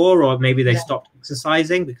exercise before, or maybe they stopped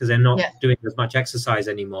exercising because they're not doing as much exercise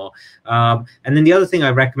anymore. And then the other thing I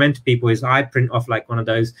recommend to people is I print off like one of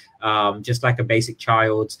those, just like a basic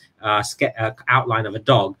child's outline of a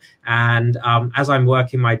dog. And as I'm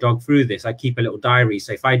working my dog through this, I keep a little diary.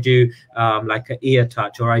 So if I do like an ear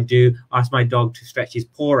touch, or I do ask my dog to stretch his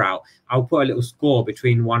paw out, I'll put a little score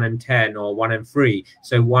between 1 and 10 or 1 and 3.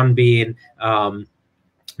 So 1 being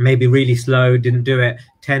maybe really slow, didn't do it,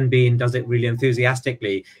 10 being does it really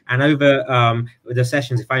enthusiastically. And over the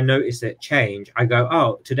sessions, if I notice it change, I go,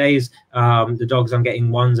 oh, today's the dogs I'm getting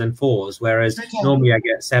 1s and 4s, whereas normally I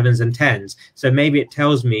get 7s and 10s. So maybe it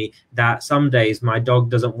tells me that some days my dog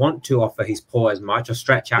doesn't want to offer his paw as much, or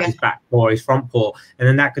stretch out his back paw or his front paw, and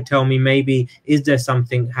then that could tell me maybe is there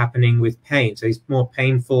something happening with pain, so he's more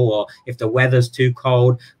painful, or if the weather's too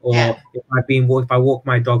cold, or if I walk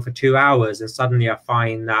my dog for 2 hours and suddenly I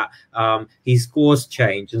find that his scores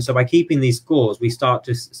change. And so by keeping these scores, we start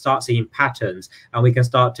seeing patterns, and we can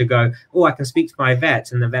start to go, oh, I can speak to my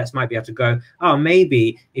vets, and the vets might be able to go, oh,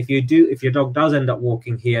 maybe if your dog does end up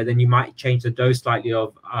walking here, then you might change the dose slightly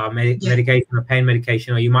of medication or pain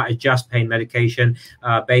medication, or you might adjust pain medication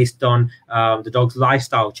based on the dog's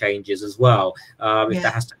lifestyle changes as well, if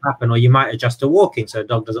that has to happen, or you might adjust to walking so the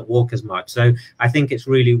dog doesn't walk as much. So I think it's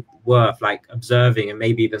really worth like observing and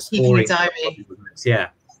maybe even scoring.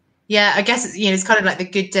 Yeah, I guess it's kind of like the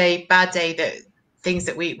good day, bad day, that things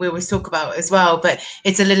that we always talk about as well, but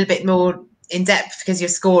it's a little bit more in depth because you're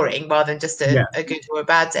scoring rather than just a good or a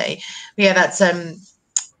bad day. But yeah, that's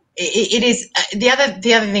it is the other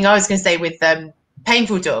thing I was going to say with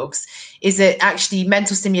painful dogs is that actually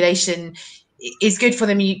mental stimulation is good for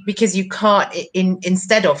them because you can't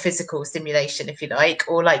instead of physical stimulation, if you like,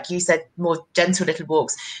 or like you said, more gentle little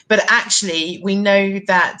walks. But actually, we know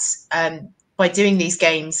that by doing these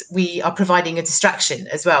games, we are providing a distraction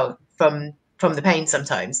as well from the pain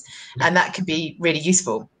sometimes, and that can be really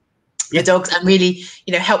useful for dogs and really,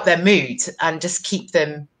 you know, help their mood and just keep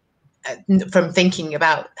them from thinking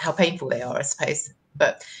about how painful they are, I suppose.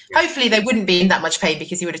 But hopefully they wouldn't be in that much pain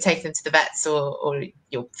because you would have taken them to the vets or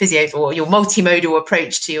your physio or your multimodal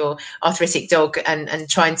approach to your arthritic dog and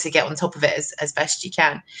trying to get on top of it as best you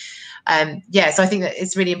can. So I think that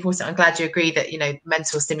it's really important. I'm glad you agree that, you know,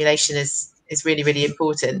 mental stimulation is really, really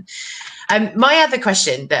important. My other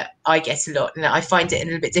question that I get a lot, and I find it a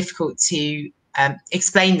little bit difficult to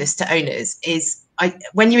explain this to owners, is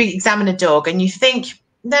when you examine a dog and you think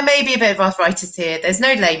there may be a bit of arthritis here, there's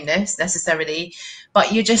no lameness necessarily,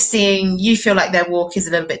 but you feel like their walk is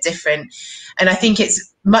a little bit different. And I think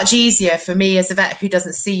it's much easier for me as a vet who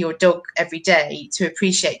doesn't see your dog every day to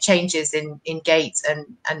appreciate changes in gait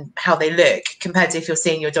and how they look compared to if you're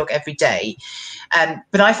seeing your dog every day.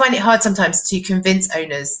 But I find it hard sometimes to convince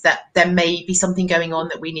owners that there may be something going on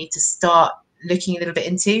that we need to start looking a little bit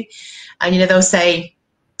into. And, you know, they'll say,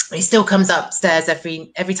 he still comes upstairs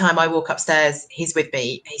every time I walk upstairs, he's with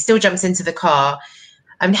me. He still jumps into the car.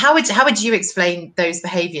 I mean, how would you explain those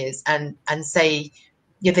behaviours and say,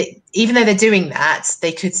 yeah, even though they're doing that,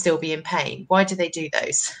 they could still be in pain? Why do they do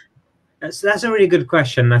those? That's a really good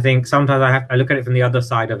question. I think sometimes I look at it from the other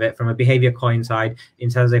side of it, from a behavior coin side,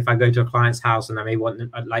 in terms of if I go to a client's house and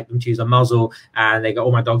I'd like them to use a muzzle and they go,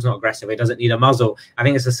 oh, my dog's not aggressive, it doesn't need a muzzle. I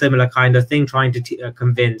think it's a similar kind of thing, trying to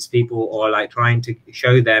convince people or like trying to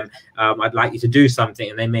show them, I'd like you to do something,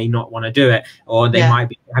 and they may not want to do it, or they might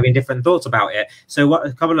be having different thoughts about it. So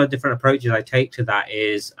a couple of different approaches I take to that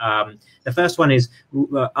is, the first one is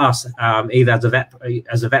us, either as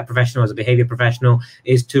a vet professional, as a behavior professional,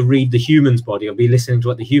 is to read the human's body or be listening to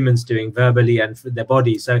what the human's doing verbally and for their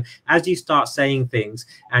body. So as you start saying things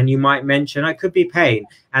and you might mention, I could be pain,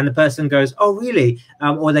 and the person goes, oh, really?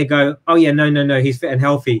 Or they go, oh, yeah, no, he's fit and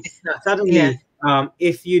healthy. Suddenly,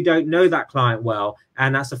 if you don't know that client well,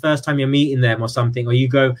 and that's the first time you're meeting them or something, or you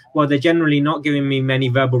go, well, they're generally not giving me many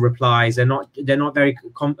verbal replies, they're not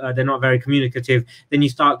very communicative, then you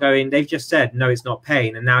start going, they've just said no, it's not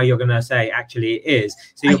pain, and now you're going to say actually it is.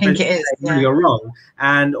 So you're saying, no, you're wrong,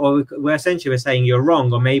 or we're saying you're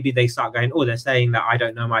wrong, or maybe they start going, oh, they're saying that I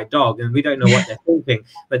don't know my dog, and we don't know what they're thinking.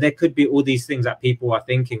 But there could be all these things that people are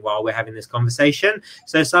thinking while we're having this conversation.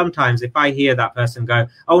 So sometimes if I hear that person go,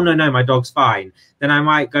 oh, no, my dog's fine, then I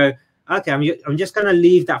might go, okay, I'm just going to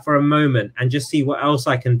leave that for a moment and just see what else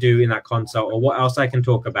I can do in that consult, or what else I can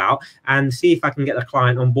talk about, and see if I can get the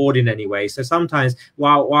client on board in any way. So sometimes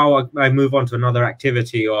while I move on to another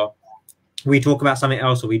activity, or we talk about something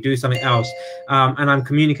else, or we do something else, and I'm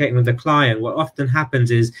communicating with the client, what often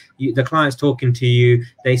happens is the client's talking to you,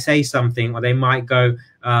 they say something, or they might go,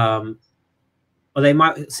 or they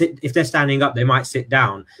might sit, if they're standing up, they might sit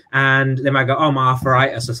down, and they might go, oh, my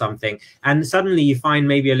arthritis or something. And suddenly you find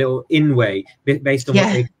maybe a little in-way based on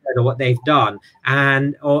what they've said or what they've done.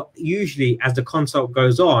 Or usually as the consult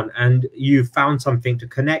goes on and you've found something to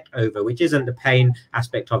connect over, which isn't the pain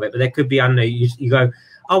aspect of it, but there could be, I don't know, you go,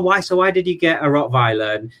 oh, why did you get a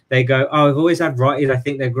Rottweiler? And they go, oh, I've always had Rotties. I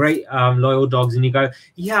think they're great, loyal dogs. And you go,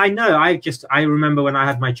 yeah, I know. I remember when I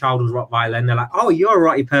had my childhood Rottweiler, and they're like, oh, you're a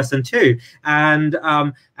Rottie person too.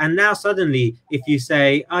 And now suddenly, if you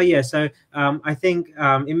say, oh yeah, so I think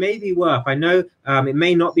it may be worth, I know it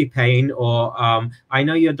may not be pain, or I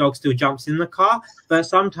know your dog still jumps in the car, but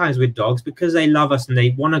sometimes with dogs, because they love us and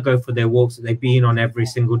they want to go for their walks that they've been on every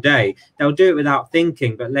single day, they'll do it without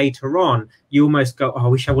thinking. But later on, you almost go, oh, I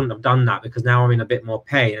wish I wouldn't have done that, because now I'm in a bit more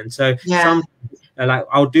pain. And so like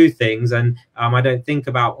I'll do things and I don't think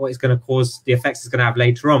about what it's going to cause, the effects it's going to have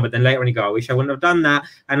later on, but then later on you go, I wish I wouldn't have done that.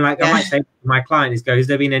 And like I might say to my client, has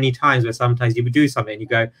there been any times where sometimes you would do something and you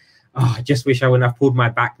go, oh, I just wish I wouldn't have pulled my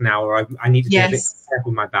back now, or I need to be a bit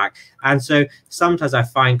careful with my back. And so sometimes I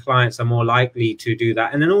find clients are more likely to do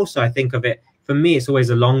that. And then also I think of it, for me, it's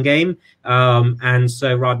always a long game, and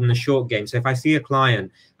so rather than a short game. So if I see a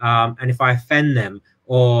client and if I offend them,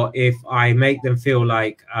 or if I make them feel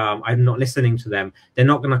like I'm not listening to them, they're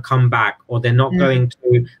not going to come back, or they're not going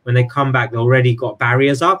to, when they come back, they already got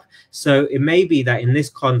barriers up. So it may be that in this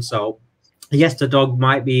consult, yes, the dog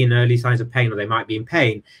might be in early signs of pain, or they might be in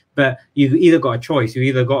pain, but you either got a choice. You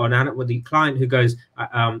either got an animal with the client who goes,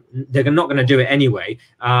 they're not going to do it anyway,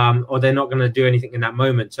 or they're not going to do anything in that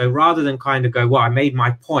moment. So rather than kind of go, well, I made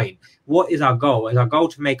my point, what is our goal? Is our goal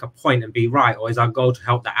to make a point and be right, or is our goal to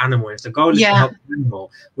help the animal? And if the goal is to help the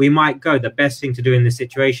animal, we might go, the best thing to do in this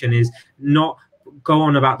situation is not go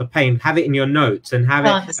on about the pain, have it in your notes and have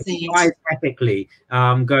it ethically.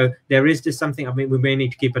 Go, there is just something, I mean, we may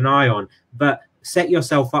need to keep an eye on, but set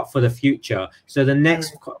yourself up for the future. So the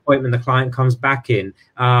next appointment the client comes back in,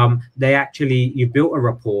 they actually, you built a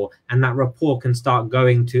rapport, and that rapport can start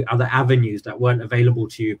going to other avenues that weren't available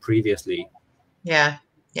to you previously. Yeah.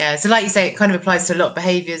 So like you say, it kind of applies to a lot of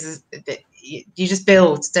behaviors that you just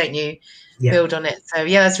build, don't you? Build on it. So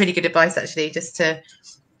yeah, that's really good advice, actually, just to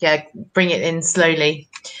bring it in slowly.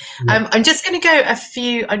 I'm just going to go a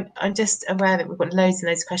few. I'm just aware that we've got loads and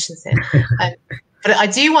loads of questions here. But I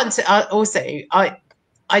do want to also,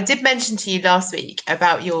 I did mention to you last week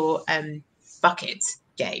about your bucket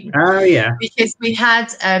game. Oh, yeah. Because we had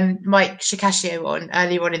Mike Shikashio on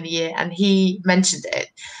earlier on in the year, and he mentioned it.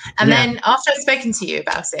 And then after I'd spoken to you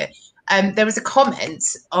about it, there was a comment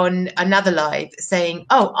on another live saying,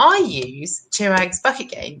 oh, I use Chirag's bucket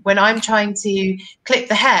game when I'm trying to clip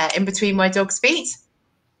the hair in between my dog's feet.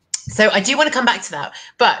 So I do want to come back to that.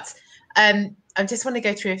 But I just want to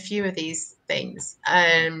go through a few of these things.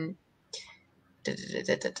 There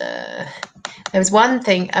was one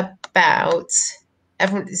thing about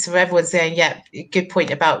everyone's saying, yeah, good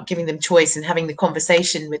point about giving them choice and having the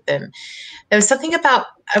conversation with them. There was something about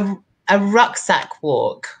a rucksack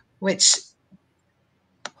walk, which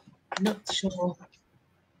I'm not sure.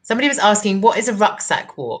 Somebody was asking, what is a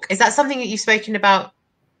rucksack walk? Is that something that you've spoken about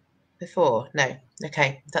before? No.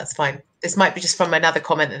 Okay, that's fine. This might be just from another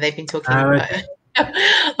comment that they've been talking about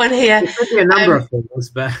on here. It could be a number of things,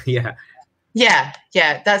 but yeah. Yeah,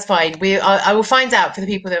 that's fine. I will find out for the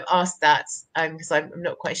people that have asked that, because I'm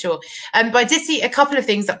not quite sure. But I did see a couple of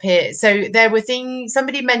things up here. So there were things,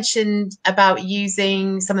 somebody mentioned about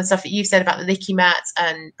using some of the stuff that you've said about the licky mat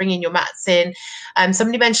and bringing your mats in.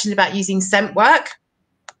 Somebody mentioned about using scent work,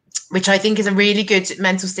 which I think is a really good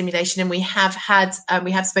mental stimulation. And we have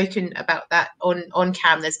spoken about that on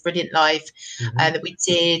cam. There's a brilliant live that we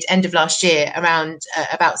did end of last year around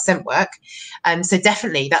about scent work. So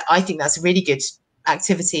definitely I think that's a really good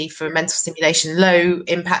activity for mental stimulation, low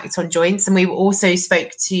impact on joints. And we also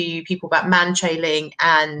spoke to people about man trailing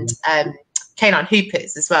and canine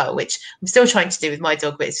hoopers as well, which I'm still trying to do with my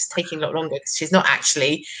dog, but it's just taking a lot longer because she's not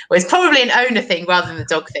actually, well, it's probably an owner thing rather than the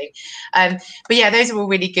dog thing. But yeah, those are all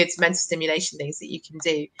really good mental stimulation things that you can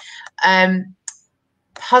do.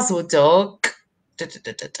 Puzzle dog.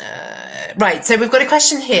 Right, so we've got a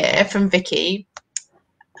question here from Vicky.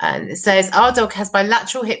 And it says, our dog has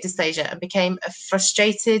bilateral hip dysplasia and became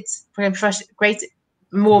frustrated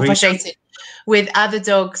with other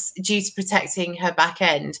dogs due to protecting her back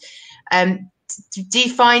end. Have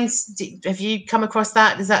you come across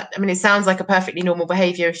that? I mean, it sounds like a perfectly normal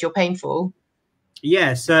behavior if you're painful.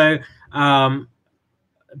 Yeah, so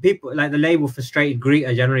people like the label frustrated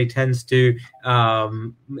greeter generally tends to,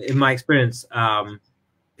 in my experience,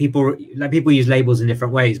 people use labels in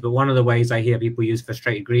different ways, but one of the ways I hear people use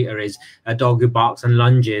frustrated greeter is a dog who barks and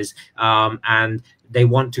lunges, and they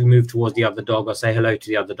want to move towards the other dog or say hello to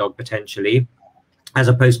the other dog potentially, as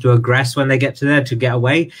opposed to aggress when they get to there to get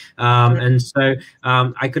away. And so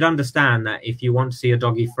I could understand that if you want to see a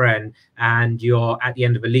doggy friend and you're at the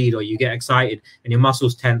end of a lead, or you get excited and your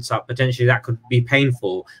muscles tense up, potentially that could be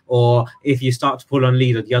painful. Or if you start to pull on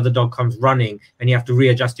lead or the other dog comes running and you have to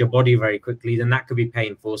readjust your body very quickly, then that could be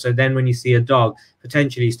painful. So then when you see a dog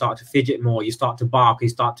potentially start to fidget more, you start to bark, you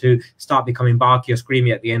start becoming barky or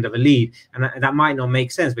screamy at the end of a lead, and that might not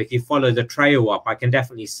make sense, but if you follow the trail up, I can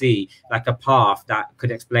definitely see like a path that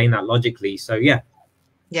could explain that logically. So yeah,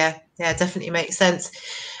 definitely makes sense.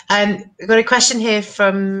 We've got a question here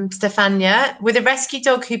from Stefania. With a rescue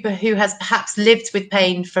dog who has perhaps lived with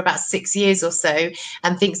pain for about 6 years or so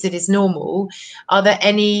and thinks it is normal, are there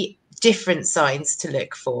any different signs to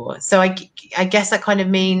look for? So I guess that kind of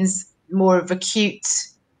means more of acute,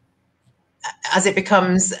 as it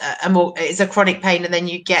becomes it's a chronic pain, and then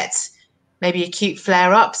you get maybe acute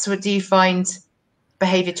flare-ups. Or do you find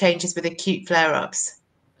behavior changes with acute flare-ups?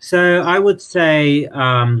 So I would say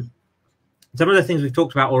some of the things we've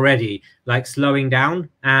talked about already, like slowing down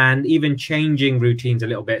and even changing routines a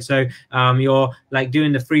little bit. So you're like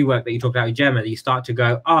doing the free work that you talked about with Gemma, that you start to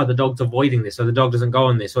go, oh, the dog's avoiding this, or the dog doesn't go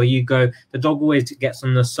on this, or you go, the dog always gets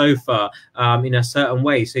on the sofa in a certain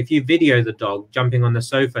way. So if you video the dog jumping on the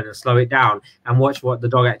sofa and slow it down and watch what the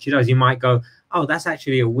dog actually does, you might go, oh, that's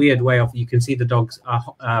actually a weird way of, you can see the dog's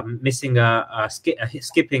missing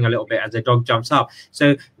skipping a little bit as the dog jumps up.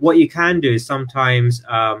 So what you can do is sometimes,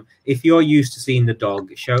 if you're used to seeing the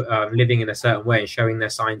dog living in a certain way and showing their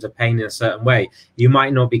signs of pain in a certain way, you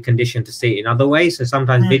might not be conditioned to see it in other ways. So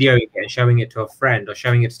sometimes videoing it and showing it to a friend or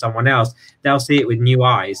showing it to someone else, they'll see it with new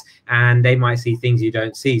eyes and they might see things you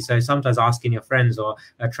don't see. So sometimes asking your friends or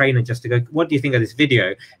a trainer just to go, what do you think of this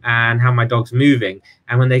video and how my dog's moving?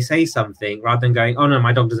 And when they say something, rather than going, oh no,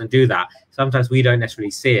 my dog doesn't do that, sometimes we don't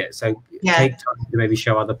necessarily see it. So take time to maybe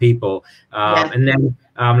show other people. And then,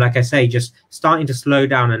 like I say, just starting to slow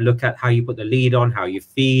down and look at how you put the lead on, how you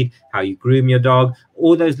feed, how you groom your dog,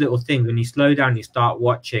 all those little things. When you slow down, you start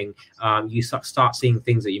watching, you start seeing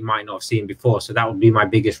things that you might not have seen before. So that would be my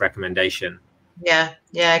biggest recommendation. Yeah,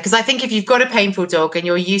 because I think if you've got a painful dog and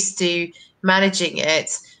you're used to managing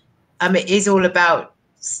it, it is all about,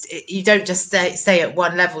 you don't just stay at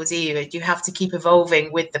one level, do you? You have to keep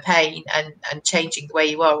evolving with the pain and changing the way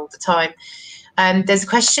you are all the time. There's a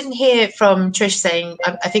question here from Trish saying,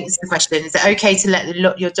 I think this is the question, is it okay to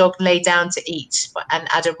let your dog lay down to eat and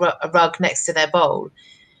add a rug next to their bowl?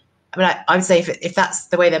 I mean, I would say if that's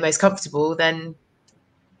the way they're most comfortable, then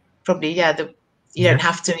probably, you don't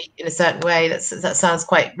have to eat in a certain way. That sounds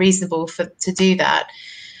quite reasonable to do that.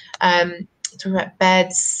 Talking about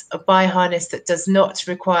beds, a buy harness that does not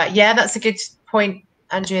require. Yeah, that's a good point,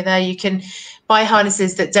 Andrea. There, you can buy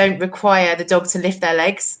harnesses that don't require the dog to lift their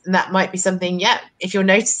legs, and that might be something. Yeah, if you're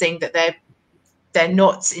noticing that they're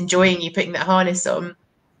not enjoying you putting that harness on,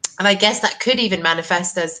 and I guess that could even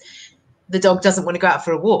manifest as the dog doesn't want to go out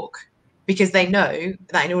for a walk because they know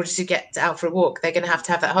that in order to get out for a walk, they're going to have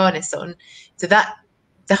that harness on. So that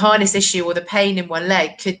the harness issue or the pain in one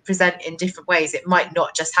leg could present in different ways. It might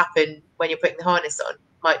not just happen when you're putting the harness on,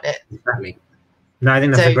 might it? Exactly. No, I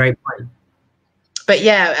think that's a great point. But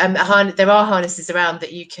yeah, there are harnesses around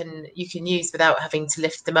that you can use without having to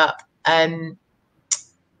lift them up.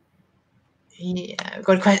 Yeah, I've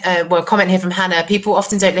got a comment here from Hannah. People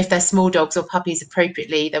often don't lift their small dogs or puppies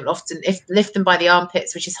appropriately. They will often lift them by the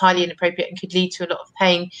armpits, which is highly inappropriate and could lead to a lot of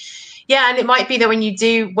pain. Yeah, and it might be that when you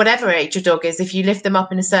do, whatever age your dog is, if you lift them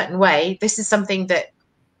up in a certain way, this is something that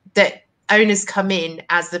owners come in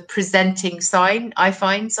as the presenting sign, I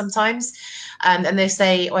find sometimes. And they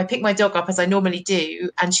say, oh, I picked my dog up as I normally do,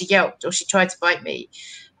 and she yelped or she tried to bite me.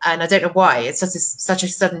 And I don't know why. It's such a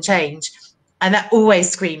sudden change. And that always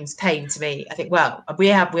screams pain to me. I think, well,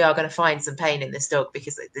 we are going to find some pain in this dog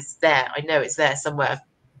because it's there. I know it's there somewhere.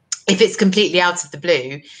 If it's completely out of the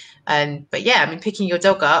blue. But yeah, I mean, picking your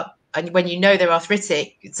dog up, and when you know they're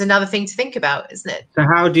arthritic, it's another thing to think about, isn't it? So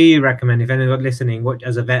how do you recommend, if anyone's listening,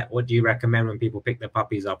 as a vet, what do you recommend when people pick their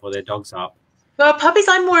puppies up or their dogs up? Well, puppies,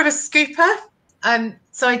 I'm more of a scooper.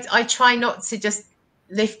 So I try not to just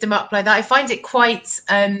lift them up like that. I find it quite...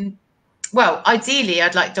 well, ideally,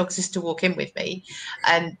 I'd like dogs just to walk in with me.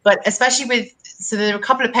 But especially so there are a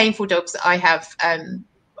couple of painful dogs that I have,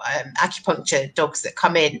 acupuncture dogs that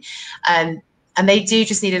come in, and they do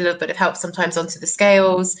just need a little bit of help sometimes onto the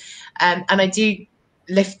scales. And I do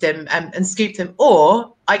lift them and scoop them,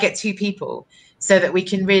 or I get two people so that we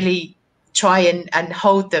can really try and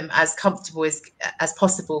hold them as comfortable as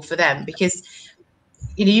possible for them, because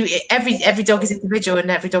every dog is individual and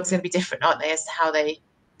every dog's going to be different, aren't they, as to how they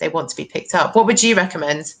want to be picked up. What would you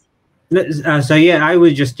recommend? So yeah, I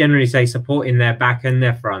would just generally say supporting their back and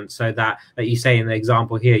their front, so that you say in the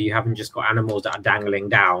example here, you haven't just got animals that are dangling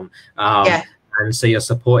down. And so you're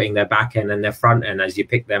supporting their back end and their front end as you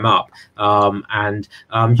pick them up.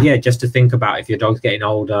 Yeah, just to think about, if your dog's getting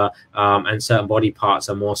older and certain body parts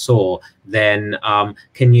are more sore, then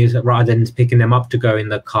can you, rather than picking them up to go in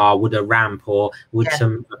the car, would a ramp or would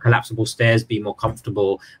some collapsible stairs be more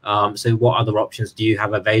comfortable? So what other options do you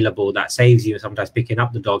have available that saves you? Sometimes picking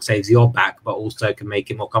up the dog saves your back, but also can make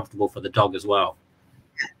it more comfortable for the dog as well.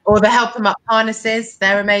 Or the help them up harnesses,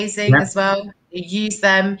 they're amazing as well. You use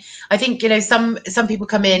them. I think, some people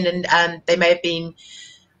come in and they may have been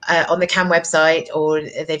on the CAN website, or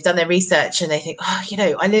they've done their research and they think, oh,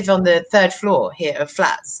 I live on the 3rd floor here of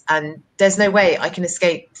flats and there's no way I can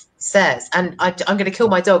escape stairs, and I'm going to kill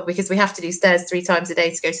my dog because we have to do stairs 3 times a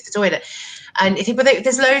day to go to the toilet. And I think, but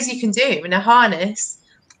there's loads you can do. In a harness,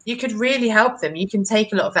 you could really help them. You can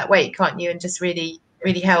take a lot of that weight, can't you, and just really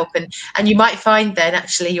help. And you might find then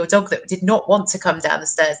actually your dog that did not want to come down the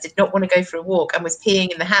stairs, did not want to go for a walk, and was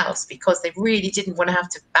peeing in the house because they really didn't want to have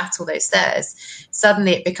to battle those stairs,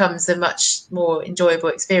 suddenly it becomes a much more enjoyable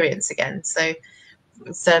experience again. So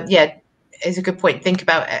yeah, it's a good point. Think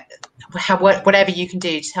about it, whatever you can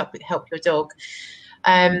do to help your dog.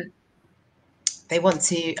 They want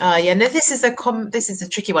to, yeah, no, this is a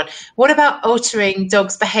tricky one. What about altering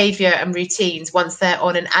dogs' behaviour and routines once they're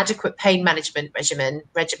on an adequate pain management regimen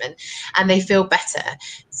and they feel better?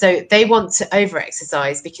 So they want to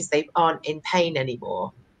over-exercise because they aren't in pain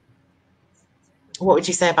anymore. What would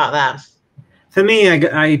you say about that? For me,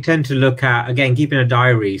 I tend to look at, again, keeping a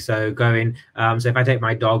diary. So going, so if I take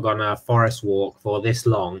my dog on a forest walk for this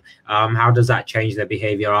long, how does that change their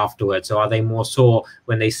behavior afterwards? So are they more sore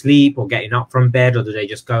when they sleep or getting up from bed, or do they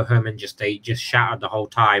just go home and they just shout the whole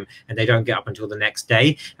time and they don't get up until the next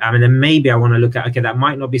day? And then maybe I want to look at, okay, that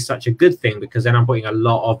might not be such a good thing, because then I'm putting a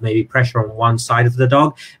lot of maybe pressure on one side of the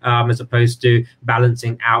dog, as opposed to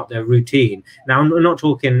balancing out their routine. Now, I'm not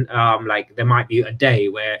talking like there might be a day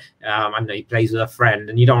where, I don't know, he plays with a friend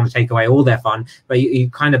and you don't want to take away all their fun, but you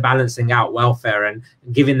kind of balancing out welfare and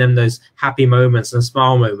giving them those happy moments and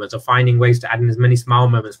smile moments, or finding ways to add in as many smile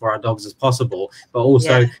moments for our dogs as possible, but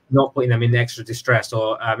also not putting them in extra distress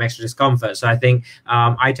or extra discomfort. So I think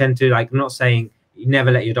I tend to, like, not saying you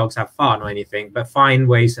never let your dogs have fun or anything, but find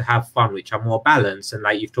ways to have fun which are more balanced. And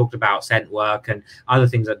like you've talked about, scent work and other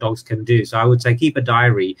things that dogs can do. So I would say keep a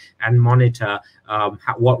diary and monitor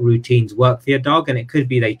what routines work for your dog. And it could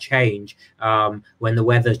be they change when the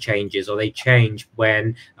weather changes, or they change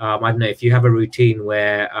when I don't know, if you have a routine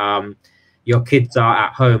where your kids are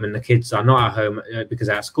at home and the kids are not at home because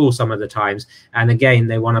they're at school some of the times, and again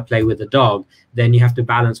they want to play with the dog, then you have to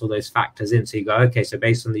balance all those factors in. So you go, okay, so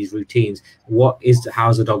based on these routines,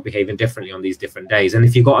 how's the dog behaving differently on these different days? And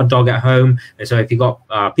if you've got a dog at home, and so if you've got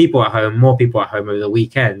people at home, more people at home over the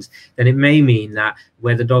weekends, then it may mean that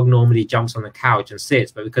where the dog normally jumps on the couch and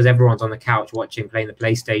sits, but because everyone's on the couch playing the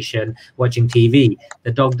PlayStation, watching TV,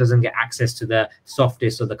 the dog doesn't get access to the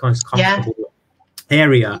softest or the most comfortable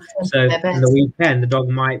area. So on the weekend, the dog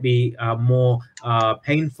might be more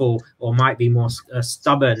painful, or might be more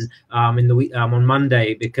stubborn in the week on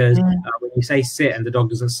Monday, because when you say sit and the dog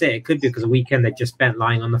doesn't sit, it could be because the weekend they just spent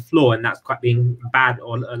lying on the floor, and that's quite being bad,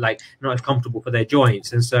 or like not as comfortable for their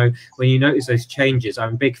joints. And so when you notice those changes,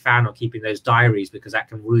 I'm a big fan of keeping those diaries, because that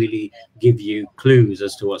can really give you clues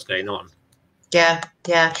as to what's going on. Yeah,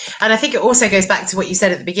 yeah. And I think it also goes back to what you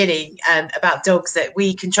said at the beginning about dogs, that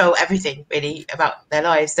we control everything really about their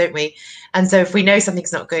lives, don't we? And so if we know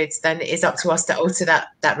something's not good, then it is up to us to alter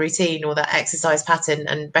that routine or that exercise pattern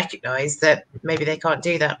and recognise that maybe they can't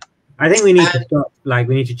do that. I think we need to stop, like,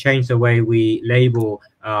 we need to change the way we label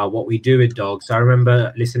what we do with dogs. So I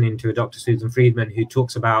remember listening to a Dr. Susan Friedman who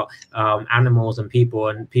talks about animals and people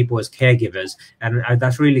as caregivers, and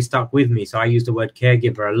that's really stuck with me. So I use the word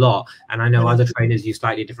caregiver a lot, and I know other trainers use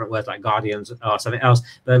slightly different words like guardians or something else.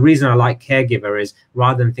 But the reason I like caregiver is,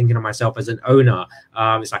 rather than thinking of myself as an owner,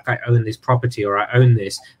 it's like I own this property or I own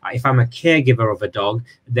this. If I'm a caregiver of a dog,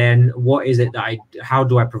 then what is it that how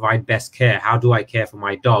do I provide best care? How do I care for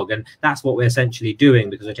my dog? And that's what we're essentially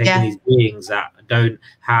doing, because we're taking these beings that don't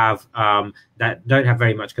have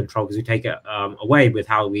very much control, because we take it away with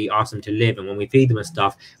how we ask them to live. And when we feed them and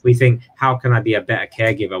stuff, we think, how can I be a better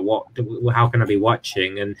caregiver? How can I be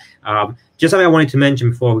watching? And just something I wanted to mention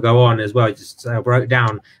before we go on as well, just wrote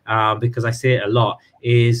down because I see it a lot,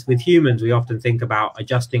 is with humans, we often think about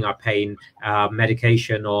adjusting our pain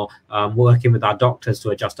medication, or working with our doctors to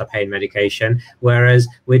adjust our pain medication. Whereas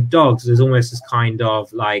with dogs, there's almost this kind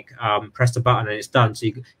of like press the button and it's done. So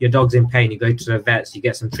your dog's in pain, you go to the vets, you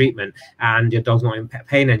get some treatment, and your dog's not in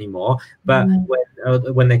pain anymore. But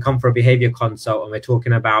when they come for a behavior consult and we're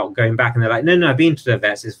talking about going back, and they're like, no, I've been to the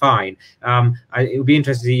vets, it's fine. It would be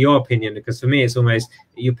interesting to see your opinion, because for me, it's almost,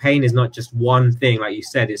 your pain is not just one thing, like you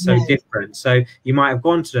said, it's so different. So you might have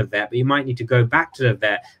gone to the vet, but you might need to go back to the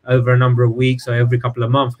vet over a number of weeks or every couple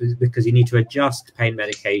of months, because you need to adjust pain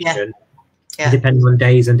medication depending on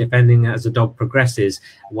days and depending as the dog progresses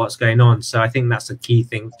what's going on. So I think that's a key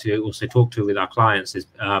thing to also talk to with our clients, is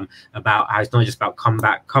about how it's not just about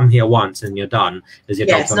come here once and you're done.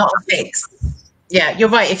 It's not a fix. Yeah, you're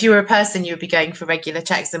right. If you were a person, you would be going for regular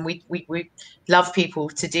checks, and we love people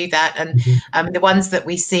to do that. And the ones that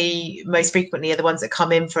we see most frequently are the ones that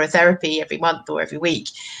come in for a therapy every month or every week.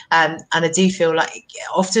 And I do feel like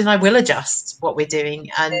often I will adjust what we're doing,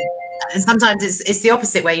 and sometimes it's the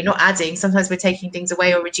opposite way. You're not adding. Sometimes we're taking things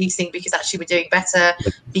away or reducing because actually we're doing better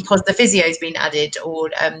because the physio's been added, or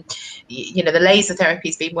the laser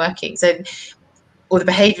therapy's been working. So, or the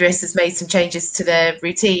behaviourist has made some changes to their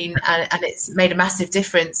routine, and it's made a massive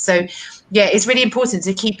difference. So yeah, it's really important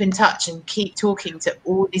to keep in touch and keep talking to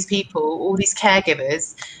all these people, all these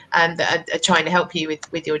caregivers, that are trying to help you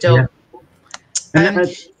with your dog.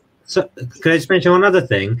 So could I just mention one other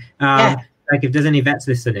thing? like if there's any vets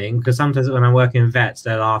listening, because sometimes when I'm working with vets,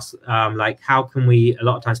 they'll ask like, how can we, a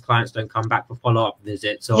lot of times clients don't come back for follow-up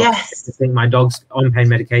visits, or Yes. I think my dog's on pain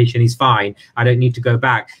medication, he's fine, I don't need to go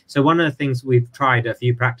back. So one of the things we've tried, a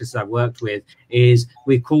few practices I've worked with, is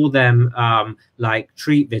we call them like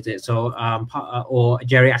treat visits, or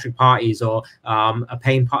geriatric parties, or a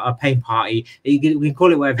pain party. We can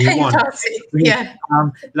call it whatever you want. Yeah.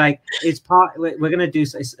 Like it's we're going to do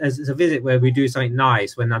it's a visit where we do something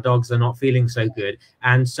nice when our dogs are not feeling so good,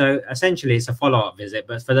 and so essentially it's a follow-up visit,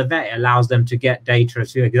 but for the vet it allows them to get data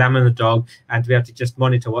to examine the dog and to be able to just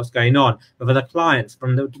monitor what's going on. But for the clients,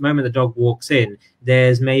 from the moment the dog walks in,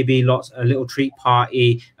 there's maybe a little treat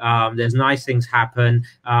party, there's nice things happen,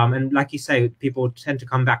 and like you say, people tend to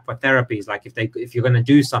come back for therapies, like if you're going to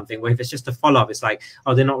do something, where if it's just a follow-up, it's like,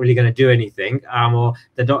 oh, they're not really going to do anything, or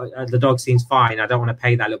the dog seems fine, I don't want to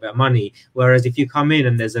pay that little bit of money. Whereas if you come in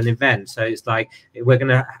and there's an event, so it's like we're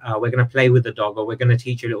gonna play with the dog, or we're gonna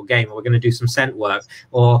teach you a little game, or we're gonna do some scent work,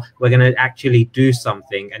 or we're gonna actually do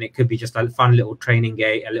something, and it could be just a fun little training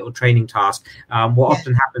game, a little training task. What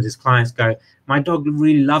often happens is clients go, my dog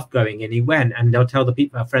really loved going in, he went, and they'll tell the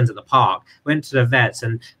people, our friends at the park, went to the vets,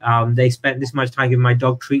 and they spent this much time giving my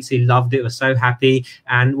dog treats, he loved it, was so happy.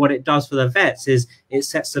 And what it does for the vets is it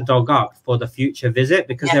sets the dog up for the future visit,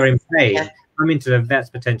 because they're in pain. Coming to the vets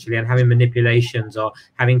potentially and having manipulations or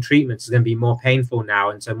having treatments is going to be more painful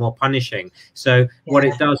now, and so more punishing. So what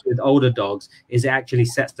it does with older dogs is it actually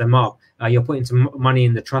sets them up. You're putting some money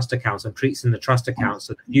in the trust accounts and treats in the trust accounts,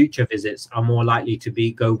 so the future visits are more likely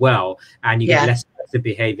to go well, and you get less aggressive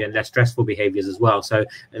behavior and less stressful behaviors as well. So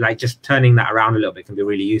like just turning that around a little bit can be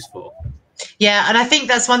really useful. Yeah, and I think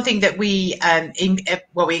that's one thing that we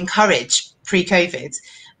we encourage pre-COVID.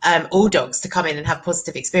 All dogs to come in and have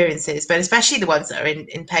positive experiences, but especially the ones that are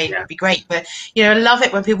in pain would be great. But I love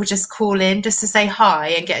it when people just call in just to say hi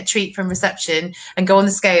and get a treat from reception and go on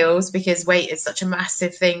the scales, because weight is such a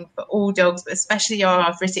massive thing for all dogs, but especially our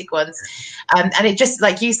arthritic ones. And it just,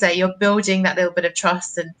 like you say, you're building that little bit of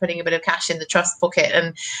trust and putting a bit of cash in the trust pocket,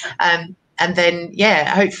 and then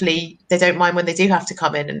hopefully they don't mind when they do have to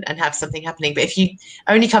come in and have something happening. But if you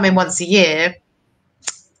only come in once a year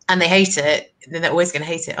and they hate it, then they're always going to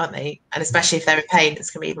hate it, aren't they? And especially if they're in pain,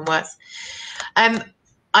 it's going to be even worse.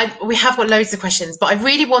 We have got loads of questions, but I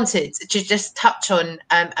really wanted to just touch on,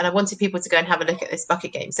 and I wanted people to go and have a look at this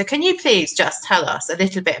bucket game. So can you please just tell us a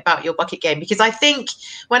little bit about your bucket game? Because I think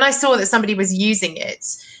when I saw that somebody was using it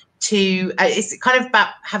it's kind of about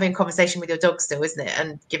having a conversation with your dog still, isn't it?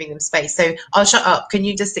 And giving them space. So I'll shut up. Can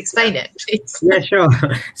you just explain it, please? Yeah, sure.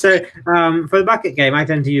 So for the bucket game, I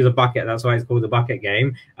tend to use a bucket. That's why it's called the bucket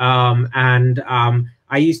game. You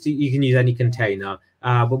can use any container.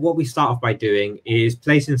 But what we start off by doing is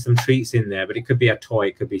placing some treats in there, but it could be a toy,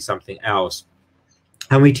 it could be something else.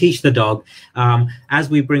 And we teach the dog,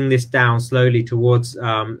 as we bring this down slowly towards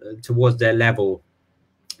their level,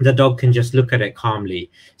 the dog can just look at it calmly.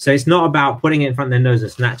 So it's not about putting it in front of their nose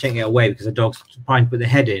and snatching it away, because the dog's trying to put the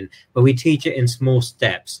head in, but we teach it in small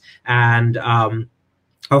steps. And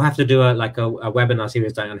I'll have to do a webinar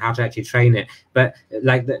series on how to actually train it, but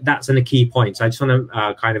that's a key point. So I just want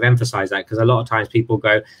to kind of emphasize that, because a lot of times people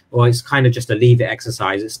go, well, it's kind of just a leave it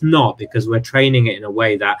exercise. It's not, because we're training it in a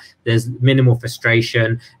way that there's minimal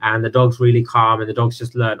frustration and the dog's really calm, and the dog's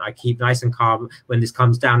just learn, I keep nice and calm when this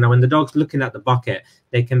comes down. Now when the dog's looking at the bucket,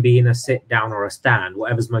 they can be in a sit down or a stand,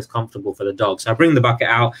 whatever's most comfortable for the dog. So I bring the bucket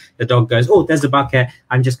out, the dog goes, oh, there's the bucket,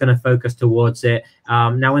 I'm just going to focus towards it.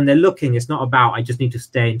 Now when they're looking, it's not about I just need to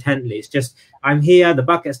stare intently, it's just I'm here, the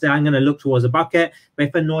bucket's there, I'm going to look towards the bucket, but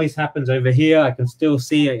if a noise happens over here, I can still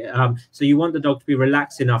see it. So you want the dog to be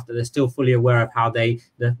relaxed enough that they're still fully aware of how the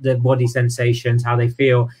body sensations, how they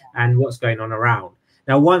feel, and what's going on around.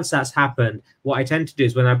 Now, once that's happened, what I tend to do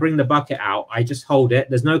is when I bring the bucket out, I just hold it.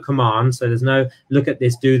 There's no command, so there's no look at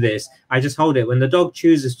this, do this. I just hold it. When the dog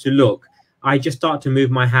chooses to look, I just start to move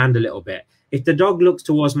my hand a little bit. If the dog looks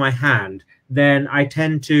towards my hand, then I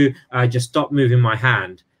tend to just stop moving my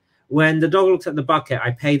hand. When the dog looks at the bucket, I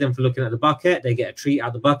pay them for looking at the bucket. They get a treat out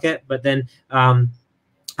of the bucket. But then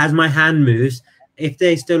as my hand moves, if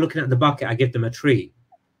they're still looking at the bucket, I give them a treat.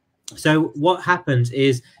 So what happens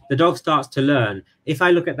is the dog starts to learn, if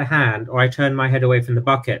I look at the hand or I turn my head away from the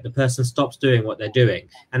bucket, the person stops doing what they're doing.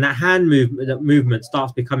 And that hand movement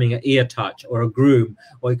starts becoming an ear touch or a groom,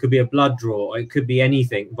 or it could be a blood draw, or it could be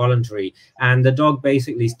anything voluntary. And the dog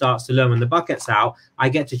basically starts to learn when the bucket's out, I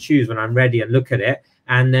get to choose when I'm ready and look at it.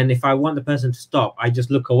 And then if I want the person to stop, I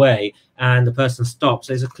just look away and the person stops.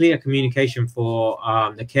 There's a clear communication for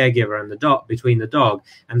the caregiver and the dog, between the dog.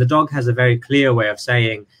 And the dog has a very clear way of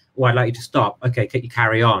saying, oh, I'd like you to stop. Okay, can you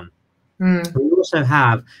carry on? We also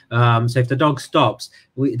have, so if the dog stops,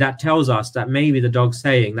 that tells us that maybe the dog's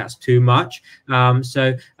saying that's too much.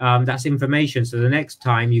 That's information. So the next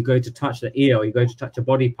time you go to touch the ear or you go to touch a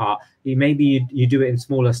body part, maybe you do it in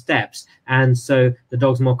smaller steps. And so the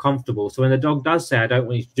dog's more comfortable. So when the dog does say, I don't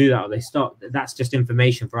want you to do that, or they stop, that's just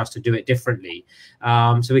information for us to do it differently.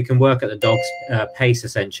 So we can work at the dog's pace,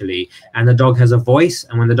 essentially. And the dog has a voice.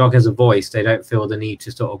 And when the dog has a voice, they don't feel the need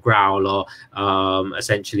to sort of growl or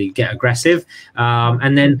essentially get aggressive.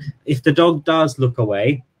 And then if the dog does look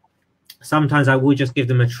away, sometimes I will just give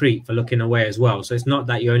them a treat for looking away as well. So it's not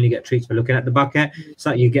that you only get treats for looking at the bucket.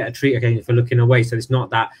 So you get a treat again for looking away. So it's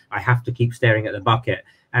not that I have to keep staring at the bucket.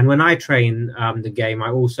 And when I train the game, I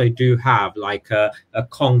also do have like a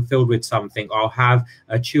Kong filled with something. I'll have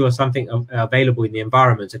a chew or something available in the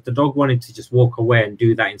environment. If the dog wanted to just walk away and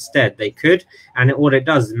do that instead, they could. And what it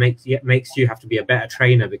does is makes you have to be a better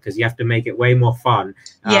trainer, because you have to make it way more fun.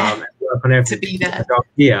 And work on everything to keep the dog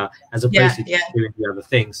here, as opposed to doing the other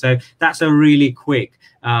thing. So that's a really quick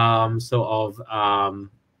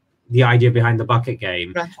the idea behind the bucket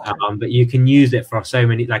game. But you can use it for so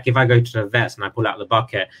many, like if I go to the vets and I pull out the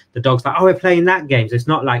bucket, the dog's like, oh, we're playing that game. So it's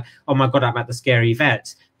not like, oh my God, I'm at the scary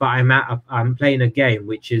vets, but I'm playing a game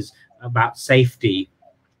which is about safety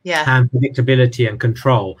and predictability and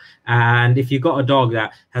control. And if you've got a dog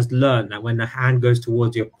that has learned that when the hand goes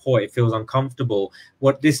towards your paw, it feels uncomfortable,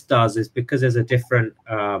 what this does is, because there's a different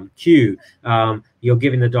cue, you're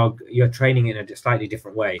giving the dog, you're training in a slightly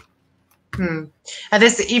different way. And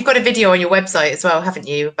you've got a video on your website as well, haven't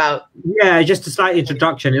you? About just a slight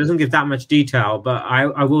introduction. It doesn't give that much detail, but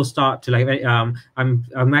I will start to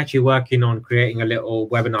I'm actually working on creating a little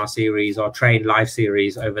webinar series or train live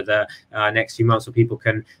series over the next few months, so people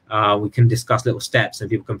can we can discuss little steps and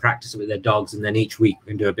people can practice it with their dogs, and then each week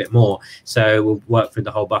we can do a bit more. So we'll work through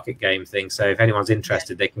the whole bucket game thing. So if anyone's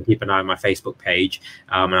interested, they can keep an eye on my Facebook page,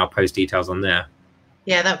 and I'll post details on there.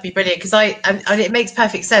 Yeah, that would be brilliant, because it makes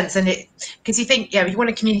perfect sense. And because you think, you want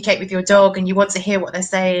to communicate with your dog and you want to hear what they're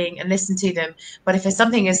saying and listen to them. But if it's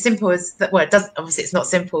something as simple as that, well, obviously it's not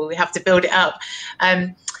simple. We have to build it up.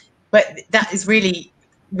 But that is really,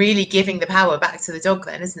 really giving the power back to the dog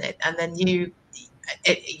then, isn't it? And then you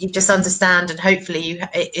just understand, and hopefully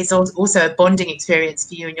it's also a bonding experience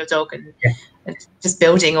for you and your dog, and just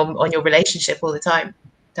building on your relationship all the time.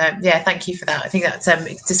 So thank you for that. I think that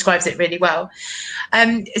describes it really well.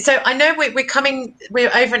 So I know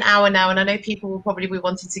we're over an hour now, and I know people will probably be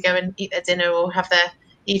wanting to go and eat their dinner or have their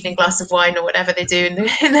evening glass of wine or whatever they do in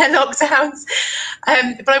their lockdowns.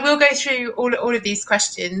 But I will go through all of these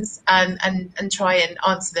questions and try and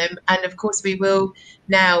answer them. And of course, we will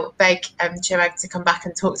now beg Chirag to come back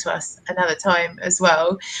and talk to us another time as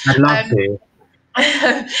well. I'd love to.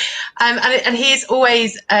 And he is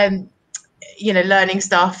always learning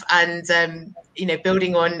stuff and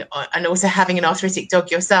building on, and also having an arthritic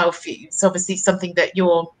dog yourself. It's obviously something that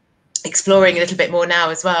you're exploring a little bit more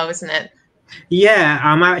now as well, isn't it? Yeah,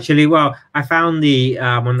 actually, well, I found the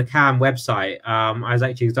on the CAM website. I was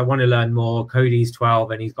actually, because I want to learn more. Cody's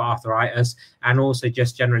 12 and he's got arthritis, and also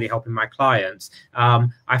just generally helping my clients.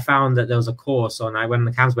 I found that there was a course I went on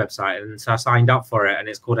the CAM's website, and so I signed up for it, and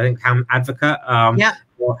it's called, I think, CAM Advocate.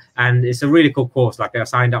 And it's a really cool course. Like, I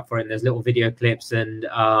signed up for it, and there's little video clips and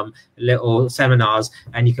little seminars,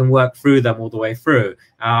 and you can work through them all the way through.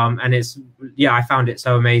 And I found it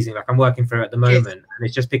so amazing. Like, I'm working through it at the moment, and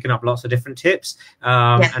it's just picking up lots of different tips.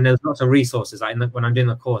 And there's lots of resources. Like when I'm doing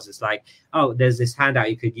the course, it's like, oh, there's this handout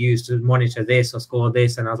you could use to monitor this or score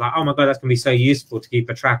this. And I was like, oh my God, that's gonna be so useful to keep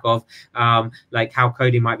a track of like how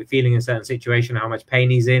Cody might be feeling in a certain situation, how much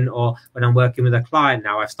pain he's in. Or when I'm working with a client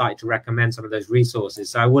now, I've started to recommend some of those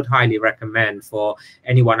resources. So I would highly recommend for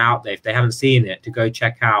anyone out there, if they haven't seen it, to go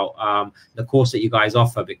check out the course that you guys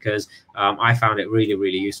offer, because I found it really,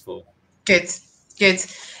 really useful. Good.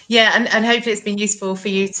 Yeah, and hopefully it's been useful for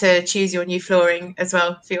you to choose your new flooring as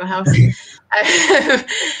well for your house.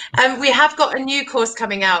 We have got a new course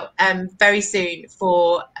coming out very soon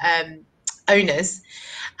for owners,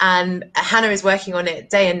 and Hannah is working on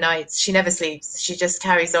it day and night. She never sleeps. She just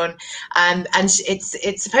carries on, and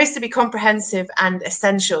it's supposed to be comprehensive and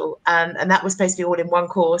essential, and that was supposed to be all in one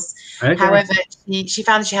course. Okay. However, she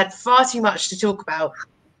found she had far too much to talk about.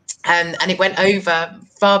 And it went over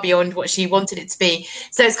far beyond what she wanted it to be.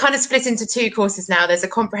 So it's kind of split into two courses now. There's a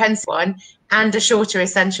comprehensive one and a shorter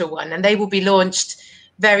essential one, and they will be launched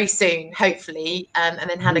very soon, hopefully, and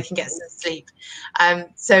then Hannah can get some sleep.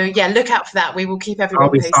 So yeah, look out for that. We will keep everyone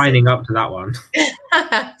posted. I'll be signing up to that one.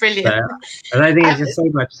 Brilliant. And I think it's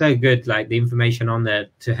just so good, like the information on there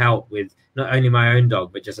to help with not only my own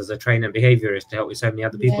dog, but just as a trainer and behaviorist to help with so many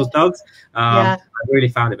other people's dogs. I really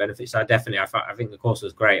found it beneficial. So I think the course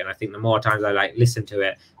was great. And I think the more times I like listen to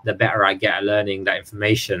it, the better I get at learning that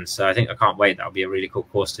information. So I think I can't wait. That'll be a really cool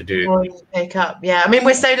course to do. More you pick up. Yeah. I mean,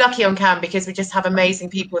 we're so lucky on CAM because we just have amazing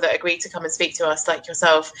people that agree to come and speak to us like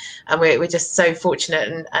yourself. And we're just so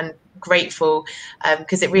fortunate and grateful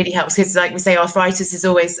because it really helps. Because like we say, arthritis is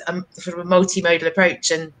always sort of a multimodal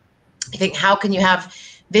approach. And I think, how can you have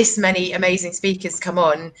this many amazing speakers come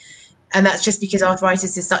on? And that's just because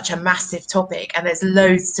arthritis is such a massive topic and there's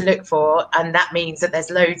loads to look for. And that means that there's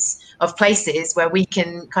loads of places where we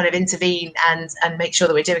can kind of intervene and make sure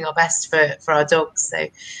that we're doing our best for our dogs. So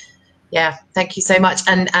yeah, thank you so much.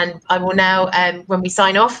 And I will now, when we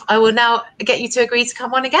sign off, I will now get you to agree to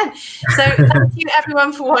come on again. So thank you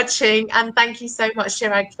everyone for watching. And thank you so much,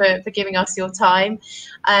 Chirag, for giving us your time.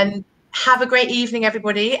 Have a great evening,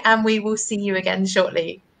 everybody. And we will see you again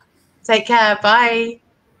shortly. Take care. Bye.